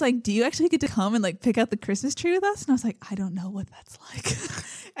 My mom was like, do you actually get to come and pick out the Christmas tree with us? And I was like, I don't know what that's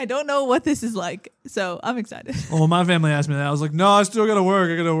like. I don't know what this is like. So I'm excited. Well, my family asked me that. I was like, no, I still got to work.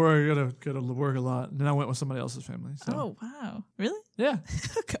 I got to work a lot. And then I went with somebody else's family. So. Oh, wow. Really? Yeah.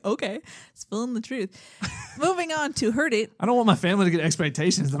 Okay. Spilling the truth. Moving on to Heard It. I don't want my family to get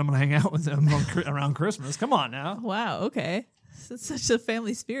expectations that I'm going to hang out with them around Christmas. Come on now. Wow. Okay. It's such a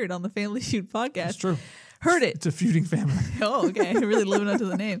family spirit on the Family Feud podcast. That's true. Heard it. It's a feuding family. Oh, okay. Really living up to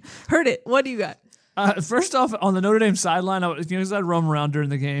the name. Heard it. What do you got? First off, on the Notre Dame sideline, as I'd roam around during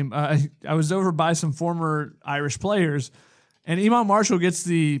the game, I was over by some former Irish players, and Iman Marshall gets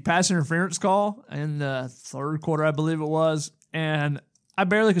the pass interference call in the third quarter, I believe it was, and I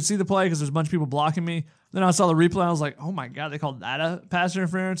barely could see the play because there's a bunch of people blocking me. Then I saw the replay, and I was like, oh my God, they called that a pass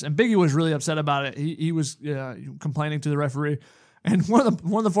interference? And Biggie was really upset about it. He was complaining to the referee, and one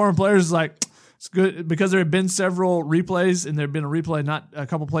of the former players is like, it's good because there had been several replays and there had been a replay not a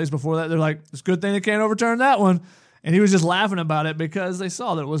couple plays before that. They're like, it's a good thing they can't overturn that one. And he was just laughing about it because they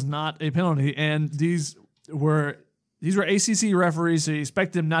saw that it was not a penalty. And these were ACC referees, so you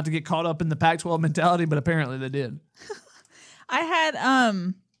expect them not to get caught up in the Pac-12 mentality, but apparently they did. I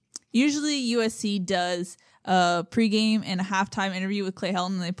had usually USC does a pregame and a halftime interview with Clay Helton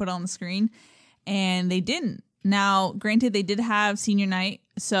and they put it on the screen, and they didn't. Now, granted, they did have senior night,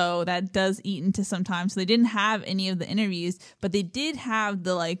 so that does eat into some time. So they didn't have any of the interviews, but they did have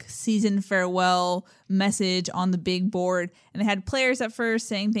the season farewell message on the big board. And they had players at first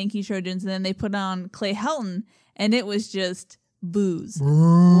saying thank you, Trojans, and then they put on Clay Helton, and it was just boos.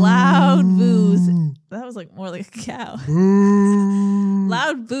 Loud boos. That was more like a cow.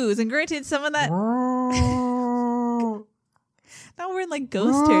 Loud boos. And granted, some of that... Now we're in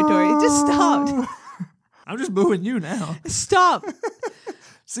ghost territory. Just stop. I'm just booing you now. Stop.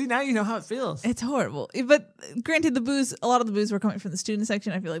 See, now you know how it feels. It's horrible. But granted, a lot of the boos were coming from the student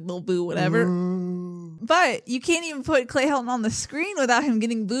section. I feel like they'll boo whatever. But you can't even put Clay Helton on the screen without him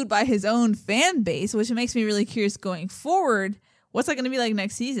getting booed by his own fan base, which makes me really curious going forward. What's that going to be like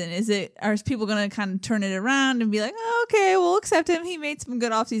next season? Are people going to kind of turn it around and be like, oh, okay, we'll accept him. He made some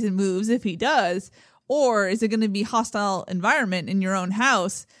good offseason moves if he does. Or is it going to be hostile environment in your own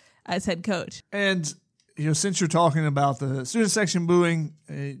house as head coach? And since you're talking about the student section booing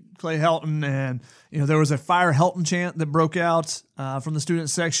Clay Helton, and there was a Fire Helton chant that broke out from the student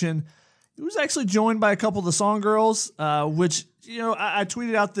section. It was actually joined by a couple of the Song Girls, which I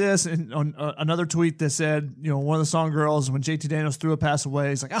tweeted out this and on another tweet that said one of the Song Girls, when JT Daniels threw a pass away,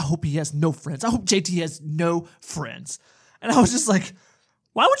 he's like, I hope he has no friends. I hope JT has no friends. And I was just like,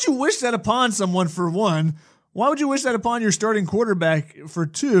 why would you wish that upon someone, for one? Why would you wish that upon your starting quarterback, for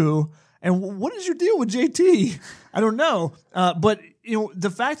two? And what is your deal with JT? I don't know. But, the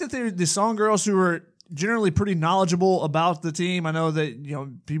fact that they're the Song Girls, who are generally pretty knowledgeable about the team. I know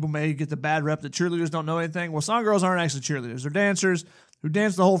that, people may get the bad rep that cheerleaders don't know anything. Well, Song Girls aren't actually cheerleaders. They're dancers who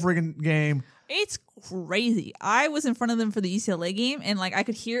dance the whole freaking game. It's crazy. I was in front of them for the UCLA game, and I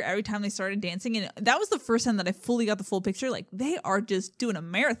could hear every time they started dancing, and that was the first time that I fully got the full picture. They are just doing a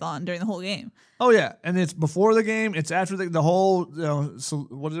marathon during the whole game. Oh yeah, and it's before the game. It's after the whole. So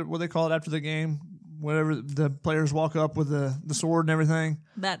what do they call it after the game? Whatever the players walk up with the sword and everything.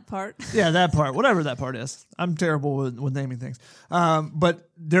 That part. Yeah, that part. Whatever that part is. I'm terrible with naming things. But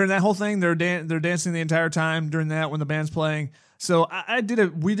during that whole thing, they're dancing the entire time during that when the band's playing. So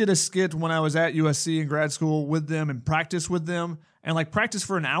we did a skit when I was at USC in grad school with them and practice with them and practice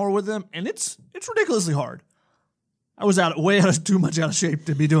for an hour with them, and it's ridiculously hard. I was too much out of shape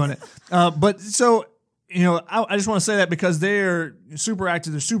to be doing it. But so I just want to say that because they're super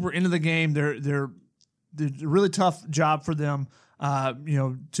active, they're super into the game, they're a really tough job for them.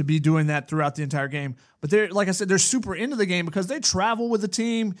 To be doing that throughout the entire game. But they're, like I said, they're super into the game because they travel with the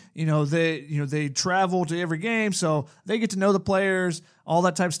team. They travel to every game, so they get to know the players, all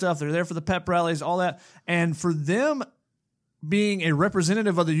that type of stuff. They're there for the pep rallies, all that. And for them being a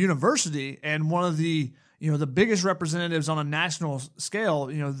representative of the university and one of the the biggest representatives on a national scale,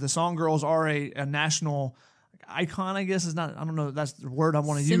 the Song Girls are a national icon, I guess is not. I don't know. That's the word I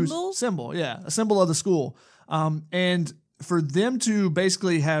want to use. Symbol, yeah, a symbol of the school. And for them to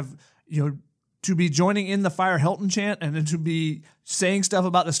basically have, to be joining in the Fire Helton chant and then to be saying stuff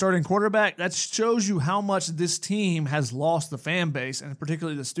about the starting quarterback, that shows you how much this team has lost the fan base, and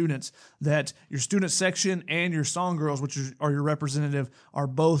particularly the students, that your student section and your Song Girls, which are your representative, are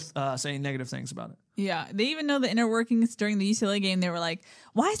both saying negative things about it. Yeah, they even know the inner workings during the UCLA game. They were like,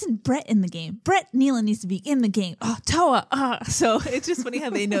 why isn't Brett in the game? Brett Nealon needs to be in the game. Oh, Toa. So it's just funny how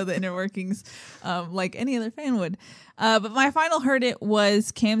they know the inner workings like any other fan would. But my final heard it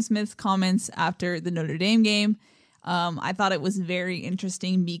was Cam Smith's comments after the Notre Dame game. I thought it was very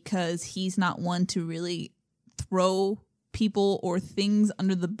interesting because he's not one to really throw people or things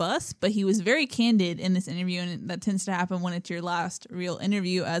under the bus, but he was very candid in this interview, and that tends to happen when it's your last real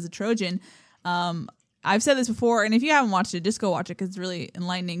interview as a Trojan. I've said this before, and if you haven't watched it, just go watch it because it's really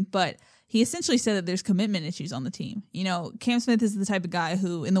enlightening. But he essentially said that there's commitment issues on the team. Cam Smith is the type of guy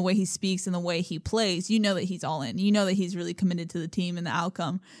who, in the way he speaks and the way he plays, that he's all in. That he's really committed to the team and the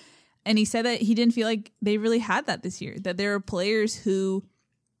outcome. And he said that he didn't feel like they really had that this year, that there are players who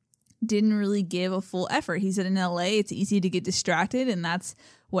didn't really give a full effort. He said in LA, it's easy to get distracted, and that's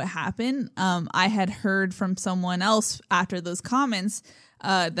what happened. I had heard from someone else after those comments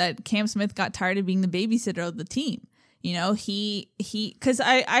that Cam Smith got tired of being the babysitter of the team. You know, because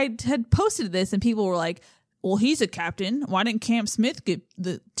I had posted this and people were like, well, he's a captain. Why didn't Cam Smith get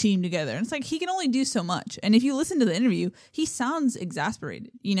the team together? And it's like, he can only do so much. And if you listen to the interview, he sounds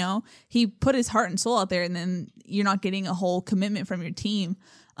exasperated. You know, he put his heart and soul out there, and then you're not getting a whole commitment from your team.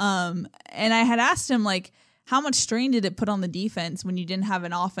 And I had asked him, like, how much strain did it put on the defense when you didn't have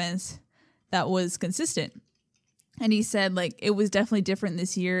an offense that was consistent? And he said, like, it was definitely different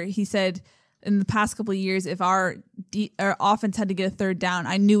this year. He said, in the past couple of years, if our offense had to get a third down,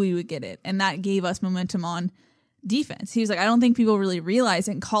 I knew we would get it. And that gave us momentum on defense. He was like, I don't think people really realize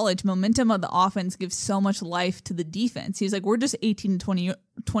in college, momentum of the offense gives so much life to the defense. He was like, we're just 18 to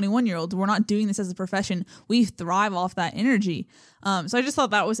 21-year-olds. We're not doing this as a profession. We thrive off that energy. So I just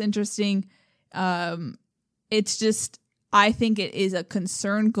thought that was interesting. It's just, I think it is a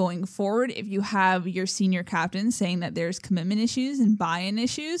concern going forward if you have your senior captain saying that there's commitment issues and buy-in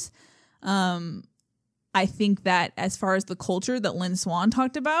issues. I think that as far as the culture that Lynn Swann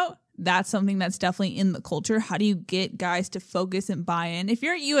talked about, that's something that's definitely in the culture. How do you get guys to focus and buy in? If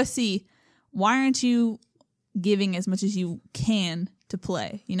you're at USC, why aren't you giving as much as you can to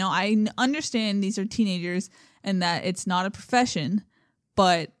play? You know, I understand these are teenagers and that it's not a profession,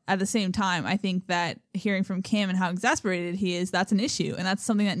 but at the same time, I think that hearing from Cam and how exasperated he is, that's an issue, and that's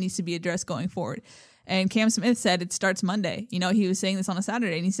something that needs to be addressed going forward. And Cam Smith said it starts Monday. You know, he was saying this on a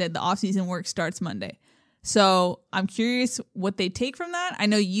Saturday, and he said the offseason work starts Monday. So I'm curious what they take from that. I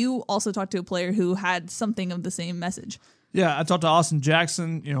know you also talked to a player who had something of the same message. Yeah, I talked to Austin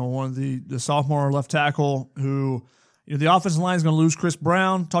Jackson, you know, one of the sophomore left tackle who, you know, the offensive line is going to lose Chris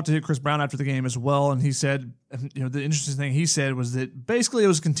Brown. Talked to Chris Brown after the game as well, and he said, you know, the interesting thing he said was that basically it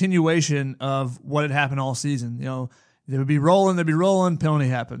was a continuation of what had happened all season. You know, they would be rolling, they'd be rolling, penalty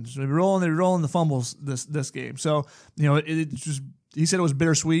happens. They'd be rolling, the fumbles this game. So, you know, it just, he said it was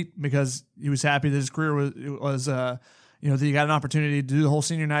bittersweet because he was happy that his career was you know, that he got an opportunity to do the whole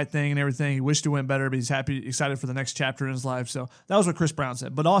senior night thing and everything. He wished it went better, but he's happy, excited for the next chapter in his life. So that was what Chris Brown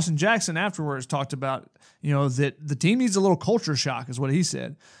said. But Austin Jackson afterwards talked about, you know, that the team needs a little culture shock is what he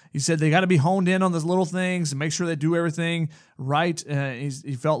said. He said they got to be honed in on those little things and make sure they do everything right.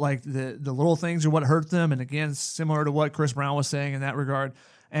 He felt like the little things are what hurt them. And again, similar to what Chris Brown was saying in that regard.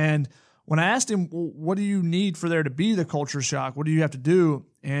 And when I asked him, well, what do you need for there to be the culture shock? What do you have to do?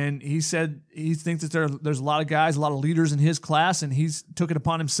 And he said he thinks that there's a lot of guys, a lot of leaders in his class, and he's took it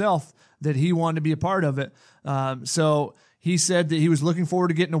upon himself that he wanted to be a part of it. So he said that he was looking forward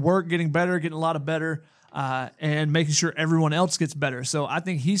to getting to work, getting better, getting a lot of better, and making sure everyone else gets better. So I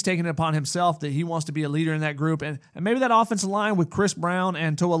think he's taken it upon himself that he wants to be a leader in that group. And maybe that offensive line with Chris Brown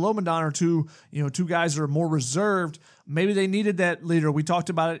and Toa Lobendon are two guys that are more reserved. Maybe they needed that leader. We talked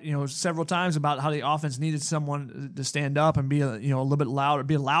about it, you know, several times about how the offense needed someone to stand up and be a little bit louder,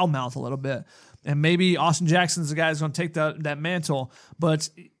 be a loudmouth a little bit. And maybe Austin Jackson's the guy who's going to take that mantle. But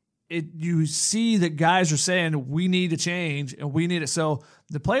you see that guys are saying we need to change and we need it. So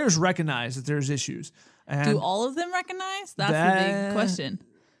the players recognize that there's issues. And do all of them recognize? That's the big question.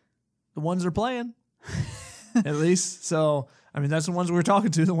 The ones they're playing, at least. So, I mean, that's the ones we're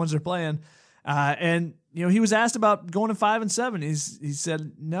talking to, the ones they're playing. And, you know, he was asked about going to 5-7. He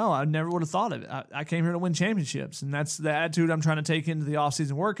said, no, I never would have thought of it. I came here to win championships, and that's the attitude I'm trying to take into the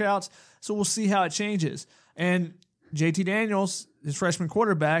offseason workouts. So we'll see how it changes. And JT Daniels, his freshman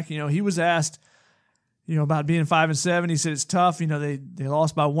quarterback, you know, he was asked, you know, about being 5-7. He said it's tough. You know, they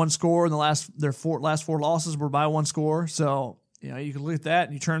lost by one score, and their last four losses were by one score. So, you know, you can look at that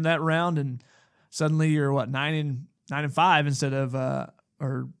and you turn that around, and suddenly you're 9-5 instead of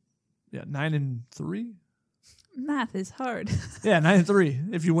 9-3. Math is hard. Yeah,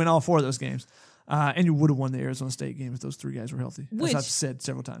 9-3 if you win all four of those games. And you would have won the Arizona State game if those three guys were healthy, as I've said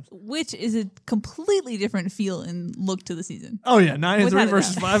several times. Which is a completely different feel and look to the season. Oh, yeah, 9-3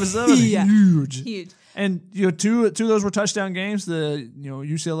 versus 5-7. Yeah. Huge. And, you know, two of those were touchdown games,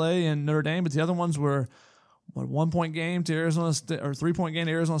 UCLA and Notre Dame, but the other ones were, 1-point game to Arizona State, or 3-point game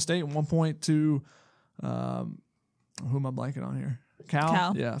to Arizona State, and 1 point to, who am I blanking on here?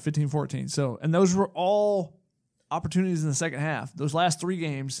 Cal? Yeah, 15-14. So, and those were all opportunities in the second half. Those last three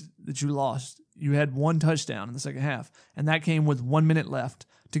games that you lost, you had one touchdown in the second half, and that came with 1 minute left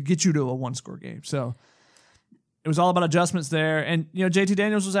to get you to a one-score game. So it was all about adjustments there. And, you know, JT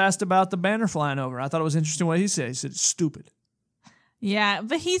Daniels was asked about the banner flying over. I thought it was interesting what he said. He said, it's stupid. Yeah,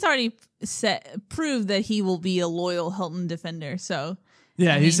 but he's already proved that he will be a loyal Hilton defender. So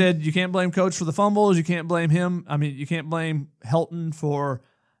Yeah, he said you can't blame Coach for the fumbles. You can't blame him. I mean, you can't blame Helton for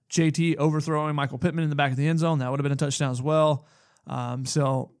JT overthrowing Michael Pittman in the back of the end zone. That would have been a touchdown as well.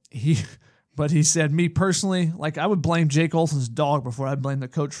 But he said, me personally, like I would blame Jake Olson's dog before I'd blame the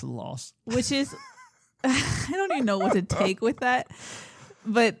coach for the loss. Which is, I don't even know what to take with that.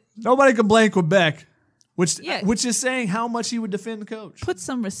 But nobody can blame Quebec, which is saying how much he would defend the coach. Put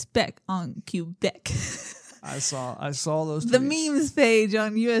some respect on Quebec. I saw those tweets. The memes page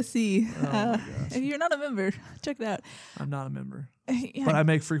on USC. If you're not a member, check it out. I'm not a member, but I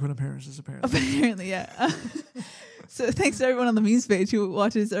make frequent appearances apparently. Apparently, yeah. So thanks to everyone on the memes page who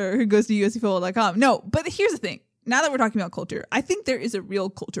watches or who goes to USCfootball.com. No, but here's the thing. Now that we're talking about culture, I think there is a real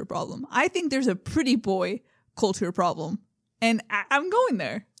culture problem. I think there's a pretty boy culture problem, and I'm going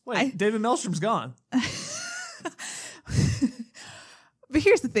there. Wait, David Mellstrom's gone. But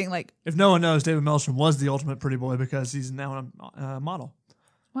here's the thing, like, if no one knows, David Mellstrom was the ultimate pretty boy because he's now a model.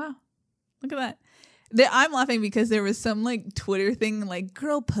 Wow, look at that. I'm laughing because there was some like Twitter thing, like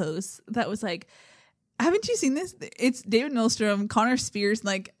girl posts that was like, haven't you seen this? It's David Mellstrom, Connor Spears,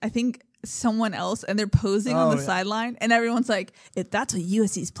 like I think someone else, and they're posing on the sideline, and everyone's like, if that's what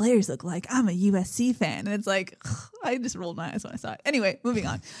USC's players look like, I'm a USC fan. And it's like, ugh, I just rolled my eyes when I saw it. Anyway, moving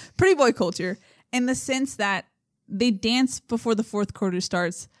on. Pretty boy culture in the sense that they dance before the fourth quarter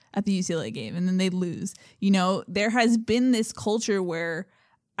starts at the UCLA game, and then they lose. You know, there has been this culture where,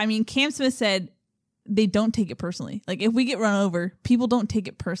 I mean, Cam Smith said they don't take it personally. Like, if we get run over, people don't take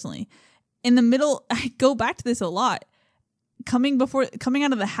it personally. In the middle, I go back to this a lot. Coming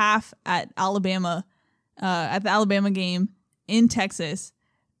out of the half at Alabama, at the Alabama game in Texas,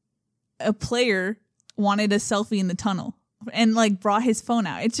 a player wanted a selfie in the tunnel and like brought his phone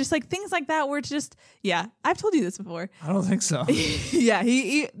out. It's just like things like that where it's just, yeah, I've told you this before. I don't think so. Yeah,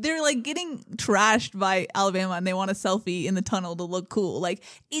 they're like getting trashed by Alabama and they want a selfie in the tunnel to look cool. Like,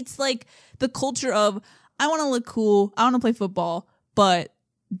 it's like the culture of, I want to look cool, I want to play football, but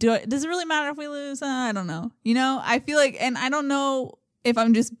does it really matter if we lose? I don't know. You know, I feel like, and I don't know if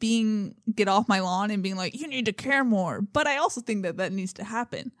I'm just get off my lawn and being like, you need to care more. But I also think that needs to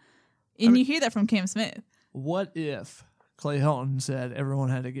happen. And you hear that from Cam Smith. What if Clay Helton said everyone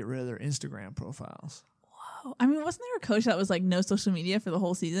had to get rid of their Instagram profiles? Whoa. I mean, wasn't there a coach that was like no social media for the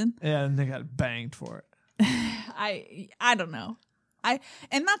whole season? Yeah, and they got banged for it. I don't know.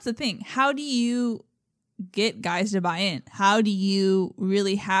 And that's the thing. How do you get guys to buy in? How do you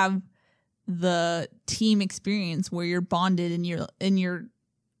really have the team experience where you're bonded and you're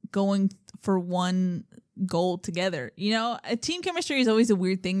going for one goal together? You know, team chemistry is always a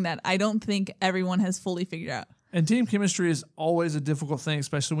weird thing that I don't think everyone has fully figured out. And team chemistry is always a difficult thing,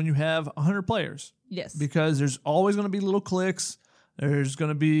 especially when you have 100 players. Yes. Because there's always going to be little cliques. There's going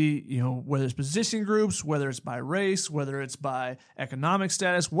to be, you know, whether it's position groups, whether it's by race, whether it's by economic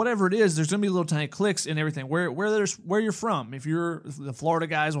status, whatever it is, there's going to be little tiny cliques in everything. Where you're from. If you're the Florida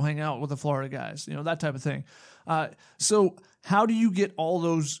guys will hang out with the Florida guys, you know, that type of thing. So how do you get all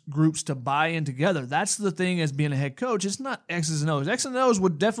those groups to buy in together? That's the thing as being a head coach. It's not X's and O's. X's and O's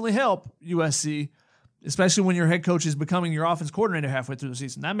would definitely help USC, especially when your head coach is becoming your offense coordinator halfway through the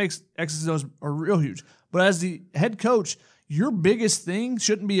season. That makes X's and O's are real huge. But as the head coach, your biggest thing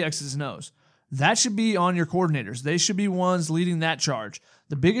shouldn't be X's and O's. That should be on your coordinators. They should be ones leading that charge.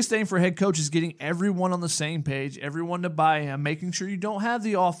 The biggest thing for a head coach is getting everyone on the same page, everyone to buy in, making sure you don't have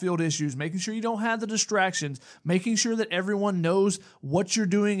the off-field issues, making sure you don't have the distractions, making sure that everyone knows what you're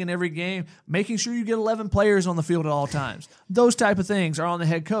doing in every game, making sure you get 11 players on the field at all times. Those type of things are on the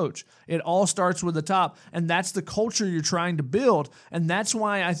head coach. It all starts with the top, and that's the culture you're trying to build. And that's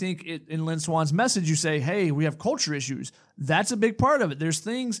why I think in Lynn Swann's message you say, hey, we have culture issues. That's a big part of it. There's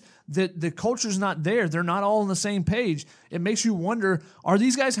things that the culture's not there. They're not all on the same page. It makes you wonder, are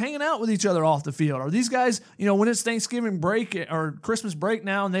these guys hanging out with each other off the field? Are these guys, you know, when it's Thanksgiving break or Christmas break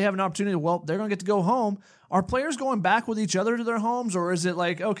now and they have an opportunity, well, they're going to get to go home. Are players going back with each other to their homes? Or is it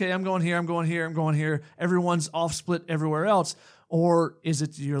like, okay, I'm going here, I'm going here, I'm going here. Everyone's off split everywhere else. Or is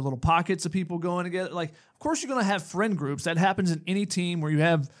it your little pockets of people going together? Like, of course, you're going to have friend groups. That happens in any team where you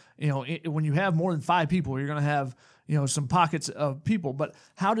have, you know, when you have more than 5 people, you're going to have, you know, some pockets of people. But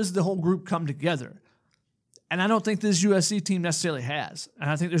how does the whole group come together? And I don't think this USC team necessarily has. And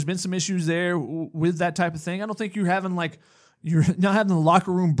I think there's been some issues there with that type of thing. I don't think you're not having the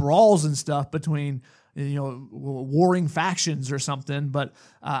locker room brawls and stuff between, you know, warring factions or something. But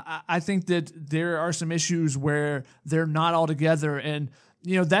I think that there are some issues where they're not all together. And,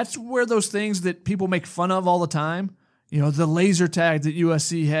 you know, that's where those things that people make fun of all the time, you know, the laser tag that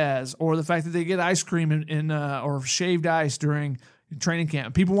USC has, or the fact that they get ice cream or shaved ice during, training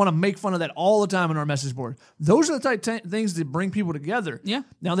camp. People want to make fun of that all the time on our message board. Those are the type things that bring people together. Yeah.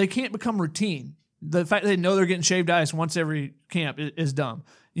 Now, they can't become routine. The fact that they know they're getting shaved ice once every camp is dumb.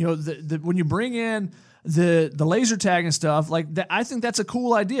 You know, when you bring in the laser tag and stuff like that, I think that's a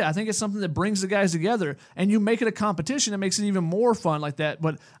cool idea. I think it's something that brings the guys together, and you make it a competition. It makes it even more fun like that.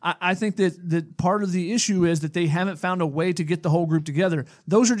 But I think that part of the issue is that they haven't found a way to get the whole group together.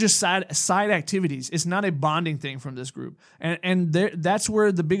 Those are just side activities. It's not a bonding thing from this group, and that's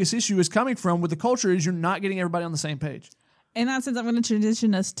where the biggest issue is coming from with the culture is you're not getting everybody on the same page. In that sense, I'm going to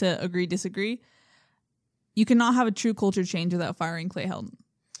transition us to agree, disagree. You cannot have a true culture change without firing Clay Helton.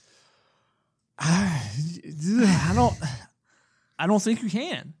 I don't think you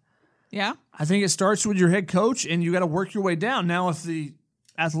can. Yeah? I think it starts with your head coach, and you got to work your way down. Now, if the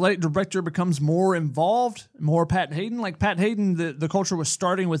athletic director becomes more involved, more Pat Hayden, like Pat Hayden, the culture was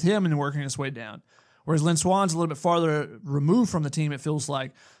starting with him and working its way down. Whereas Lynn Swan's a little bit farther removed from the team, it feels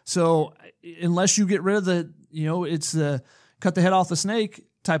like. So unless you get rid of it's the cut the head off the snake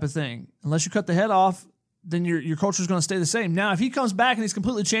type of thing. Unless you cut the head off, then your culture is going to stay the same. Now, if he comes back and he's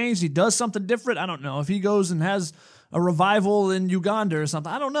completely changed, he does something different, I don't know. If he goes and has a revival in Uganda or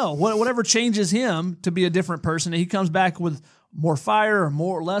something, I don't know. Whatever changes him to be a different person, he comes back with more fire or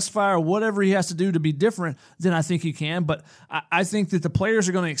more or less fire, whatever he has to do to be different, then I think he can. But I think that the players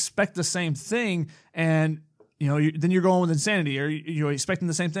are going to expect the same thing, and then you're going with insanity, or you're expecting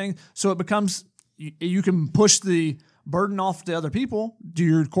the same thing. So it becomes you can push the burden off to other people. Do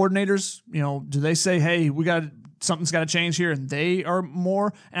your coordinators, do they say, hey, something's got to change here, and they are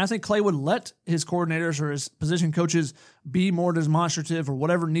more? And I think Clay would let his coordinators or his position coaches be more demonstrative or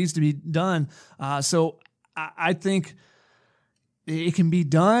whatever needs to be done. So I think it can be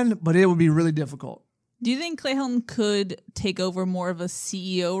done, but it would be really difficult. Do you think Clay Helton could take over more of a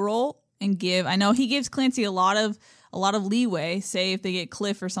CEO role and give? I know he gives Clancy a lot of leeway. Say if they get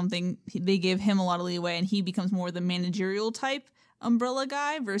Cliff or something, they give him a lot of leeway, and he becomes more the managerial type umbrella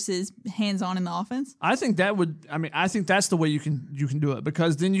guy versus hands-on in the offense. I think I think that's the way you can do it,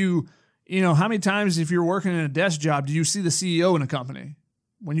 because then how many times if you're working in a desk job do you see the CEO in a company?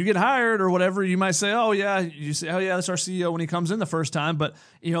 When you get hired or whatever, you might say, oh yeah, that's our CEO when he comes in the first time. But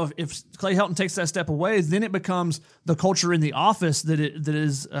if Clay Helton takes that step away, then it becomes the culture in the office that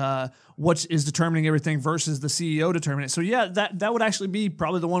is what is determining everything versus the CEO determining it. So yeah, that would actually be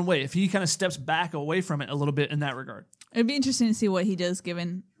probably the one way if he kind of steps back away from it a little bit in that regard. It'd be interesting to see what he does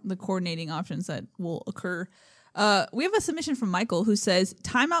given the coordinating options that will occur. We have a submission from Michael who says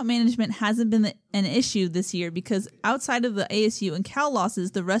timeout management hasn't been an issue this year because outside of the ASU and Cal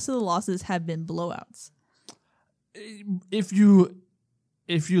losses, the rest of the losses have been blowouts. If you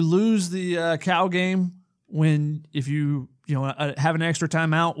lose the Cal game if you have an extra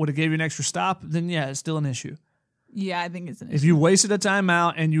timeout would have gave you an extra stop, then yeah, it's still an issue. Yeah, I think it's an issue. If you wasted a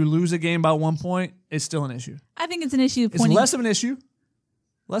timeout and you lose a game by 1 point, it's still an issue. I think it's an issue. It's less of an issue.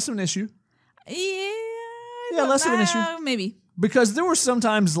 Less of an issue. Yeah, less of an issue. Maybe. Because there were some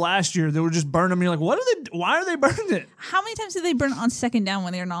times last year that would just burn them. You're like, why are they burning it? How many times did they burn it on second down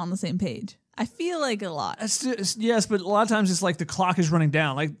when they're not on the same page? I feel like a lot. Yes, but a lot of times it's like the clock is running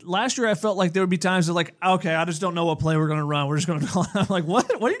down. Like last year, I felt like there would be times that like, okay, I just don't know what play we're going to run. We're just going to call. I'm like,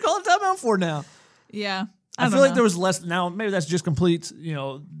 what? What are you calling timeout for now? Yeah. I feel like there was less. Now, maybe that's just complete,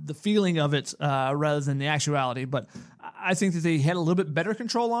 the feeling of it rather than the actuality. But I think that they had a little bit better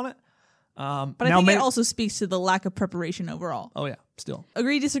control on it. But I think it also speaks to the lack of preparation overall. Oh, yeah, still.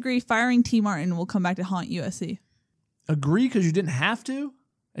 Agree, disagree, firing T. Martin will come back to haunt USC. Agree because you didn't have to.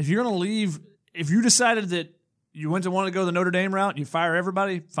 If you're going to leave, if you decided that you want to go the Notre Dame route, you fire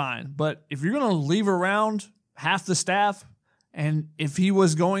everybody, fine. But if you're going to leave around half the staff, and if he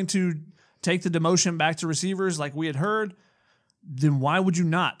was going to take the demotion back to receivers like we had heard, then why would you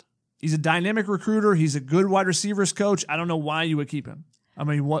not? He's a dynamic recruiter. He's a good wide receivers coach. I don't know why you would keep him. I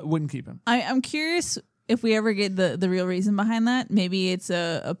mean, what wouldn't keep him? I'm curious if we ever get the real reason behind that. Maybe it's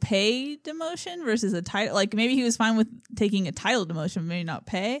a pay demotion versus a title. Like maybe he was fine with taking a title demotion, maybe not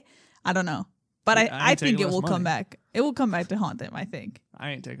pay. I don't know. But I think it will come back. It will come back to haunt them, I think.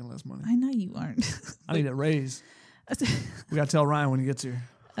 I ain't taking less money. I know you aren't. I need a raise. We got to tell Ryan when he gets here.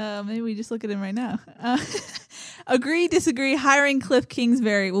 Maybe we just look at him right now. Agree, disagree, hiring Cliff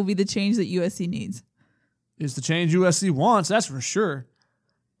Kingsbury will be the change that USC needs. Is the change USC wants, that's for sure.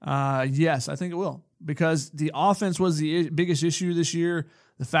 Yes, I think it will. Because the offense was the biggest issue this year.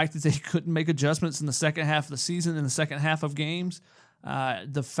 The fact that they couldn't make adjustments in the second half of the season, in the second half of games.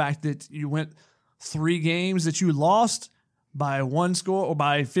 The fact that you went 3 games that you lost by 1 score or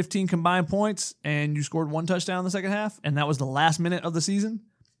by 15 combined points and you scored 1 touchdown in the second half, and that was the last minute of the season.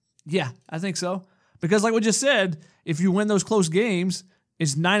 Yeah, I think so. Because like we just said, if you win those close games,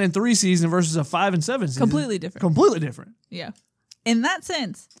 it's 9-3 season versus a 5-7 season. Completely different. Completely different. Yeah. In that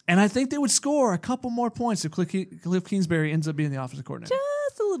sense. And I think they would score a couple more points if Cliff Kingsbury ends up being the offensive coordinator.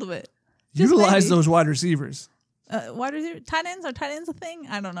 Just a little bit. Just Utilize maybe. those wide receivers. Wide receiver, tight ends? Are tight ends a thing?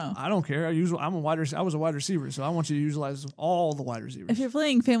 I don't know. I don't care. I was a wide receiver, so I want you to utilize all the wide receivers. If you're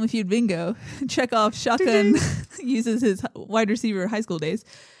playing Family Feud bingo, check off Shotgun uses his wide receiver high school days.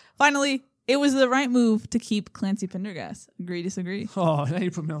 Finally, it was the right move to keep Clancy Pendergast. Agree, disagree? Oh, now you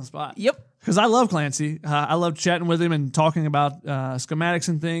put me on the spot. Yep. Because I love Clancy. I love chatting with him and talking about schematics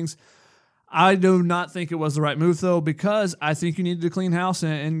and things. I do not think it was the right move, though, because I think you needed to clean house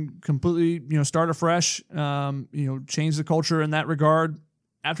and completely, start afresh, change the culture in that regard.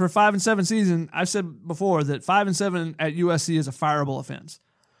 After a 5-7 season, I've said before that 5-7 at USC is a fireable offense.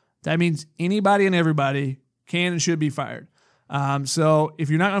 That means anybody and everybody can and should be fired. So if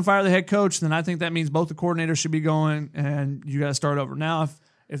you're not going to fire the head coach, then I think that means both the coordinators should be going and you got to start over. Now,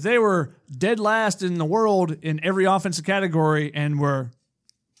 if they were dead last in the world in every offensive category and were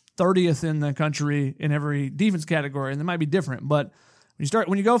 30th in the country in every defense category, and they might be different. But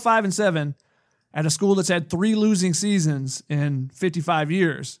when you go 5-7 at a school that's had 3 losing seasons in 55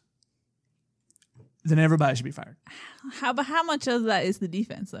 years, then everybody should be fired. How much of that is the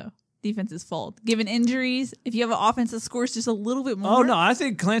defense, though? Defense's fault. Given injuries, if you have an offense that scores just a little bit more. Oh, no, I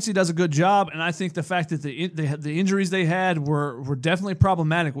think Clancy does a good job, and I think the fact that the injuries they had were definitely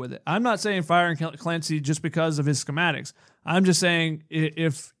problematic with it. I'm not saying firing Clancy just because of his schematics. I'm just saying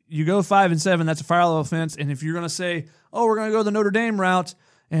if you go 5-7, that's a fireable offense, and if you're going to say, oh, we're going to go the Notre Dame route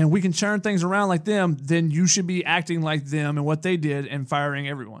and we can turn things around like them, then you should be acting like them and what they did and firing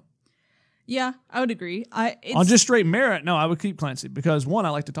everyone. Yeah, I would agree. On just straight merit, no, I would keep Clancy because, one, I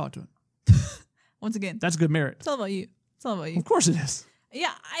like to talk to him. Once again, that's good merit. It's all about you. Of course it is.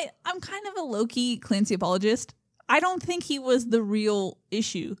 Yeah, I'm kind of a low-key Clancy apologist. I don't think he was the real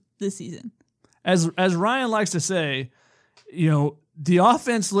issue this season. As Ryan likes to say, the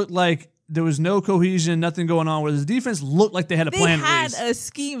offense looked like there was no cohesion, nothing going on, where the defense looked like they had a plan. They had a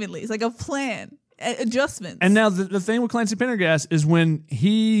scheme at least, like a plan, adjustments. And now the thing with Clancy Pendergast is when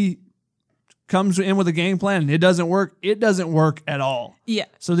he comes in with a game plan and it doesn't work at all. Yeah.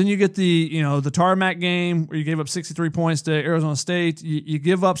 So then you get the tarmac game where you gave up 63 points to Arizona State. You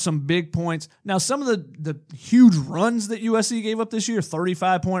give up some big points. Now, some of the huge runs that USC gave up this year,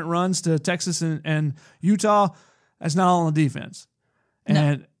 35-point runs to Texas and Utah, that's not all on the defense.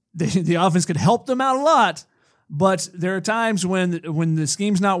 And the offense could help them out a lot, but there are times when the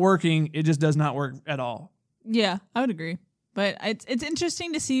scheme's not working, it just does not work at all. Yeah, I would agree. But it's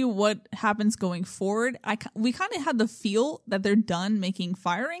interesting to see what happens going forward. We kind of had the feel that they're done making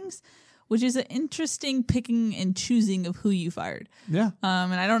firings, which is an interesting picking and choosing of who you fired. Yeah.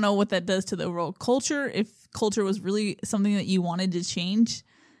 And I don't know what that does to the overall culture. If culture was really something that you wanted to change,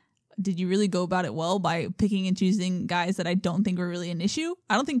 did you really go about it well by picking and choosing guys that I don't think were really an issue?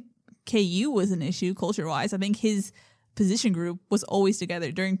 I don't think KU was an issue culture-wise. I think his position group was always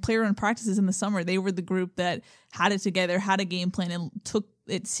together. During player run practices in the summer, they were the group that had it together, had a game plan, and took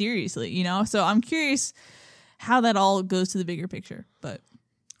it seriously, So I'm curious how that all goes to the bigger picture. But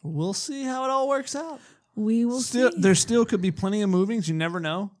we'll see how it all works out. We will see. There still could be plenty of movings. You never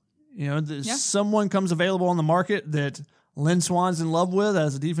know. Someone comes available on the market that Lynn Swan's in love with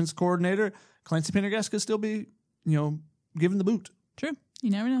as a defense coordinator. Clancy Pendergast could still be, given the boot. True.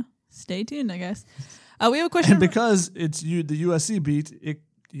 You never know. Stay tuned, I guess. We have a question. And because it's the USC beat,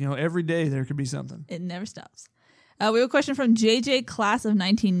 every day there could be something. It never stops. We have a question from JJ Class of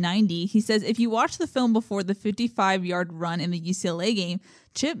 1990. He says, if you watch the film before the 55-yard run in the UCLA game,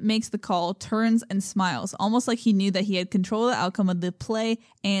 Chip makes the call, turns, and smiles, almost like he knew that he had control of the outcome of the play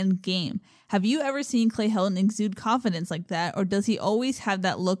and game. Have you ever seen Clay Helton exude confidence like that, or does he always have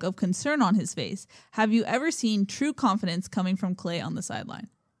that look of concern on his face? Have you ever seen true confidence coming from Clay on the sideline?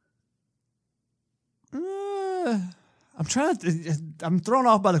 I'm thrown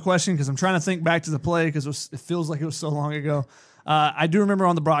off by the question because I'm trying to think back to the play because it feels like it was so long ago. I do remember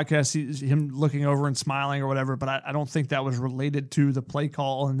on the broadcast him looking over and smiling or whatever, but I don't think that was related to the play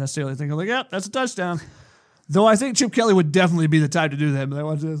call and necessarily thinking like, yeah, that's a touchdown. Though I think Chip Kelly would definitely be the type to do that. But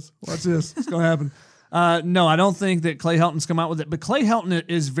watch this, it's going to happen. No, I don't think that Clay Helton's come out with it. But Clay Helton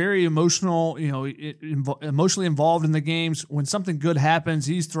is very emotional, emotionally involved in the games. When something good happens,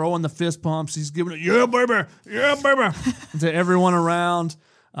 he's throwing the fist pumps. He's giving it, yeah, baby, to everyone around.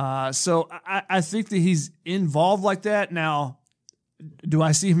 So I think that he's involved like that. Now, do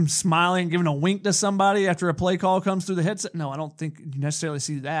I see him smiling, giving a wink to somebody after a play call comes through the headset? No, I don't think you necessarily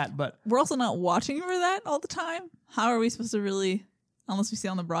see that. But we're also not watching for that all the time. How are we supposed to really, unless we see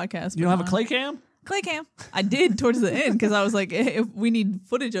on the broadcast? You don't have a Clay cam? Clay Cam. I did towards the end because I was like, if we need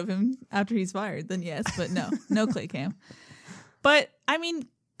footage of him after he's fired, then yes. But no Clay Cam. But, I mean,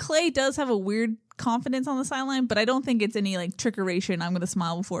 Clay does have a weird confidence on the sideline, but I don't think it's any like trickeration. I'm going to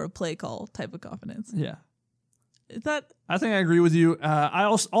smile before a play call type of confidence. Yeah. Is that? I think I agree with you. I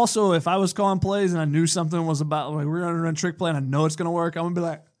also, if I was calling plays and I knew something was about, like, we're going to run a trick play and I know it's going to work, I'm going to be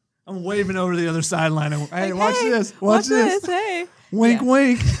like, I'm waving over to the other sideline. And, hey, watch this. Watch this. Hey. Wink,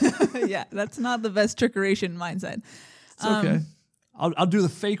 wink. Yeah, that's not the best trickeration mindset. It's okay. I'll do the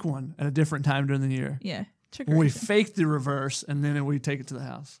fake one at a different time during the year. Yeah, when we trickeration. fake the reverse and then we take it to the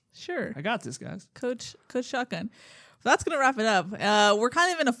house. Sure. I got this, guys. Coach Shotgun. That's going to wrap it up. We're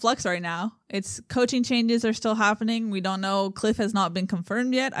kind of in a flux right now. It's coaching changes are still happening. We don't know. Cliff has not been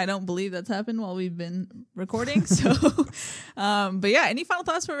confirmed yet. I don't believe that's happened while we've been recording. So, but yeah, any final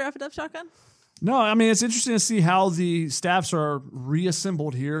thoughts before we wrap it up, Shotgun? No, I mean, it's interesting to see how the staffs are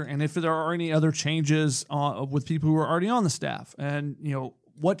reassembled here and if there are any other changes with people who are already on the staff. And,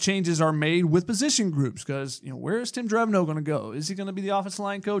 what changes are made with position groups, because where is Tim Drevno going to go? Is he going to be the offensive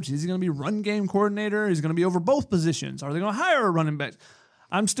line coach? Is he going to be run game coordinator? Is he going to be over both positions? Are they going to hire a running back?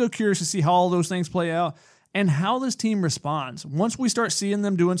 I'm still curious to see how all those things play out and how this team responds. Once we start seeing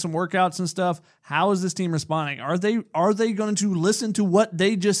them doing some workouts and stuff, how is this team responding? Are they going to listen to what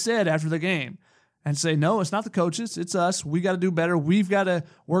they just said after the game and say, no, it's not the coaches, it's us. We got to do better. We've got to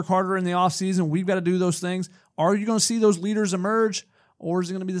work harder in the offseason. We've got to do those things. Are you going to see those leaders emerge? Or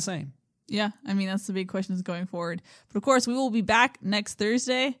is it going to be the same? Yeah, I mean, that's the big questions going forward. But of course, we will be back next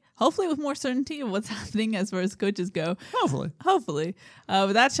Thursday, hopefully with more certainty of what's happening as far as coaches go. Hopefully.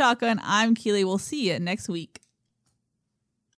 With that, Shotgun, I'm Keely. We'll see you next week.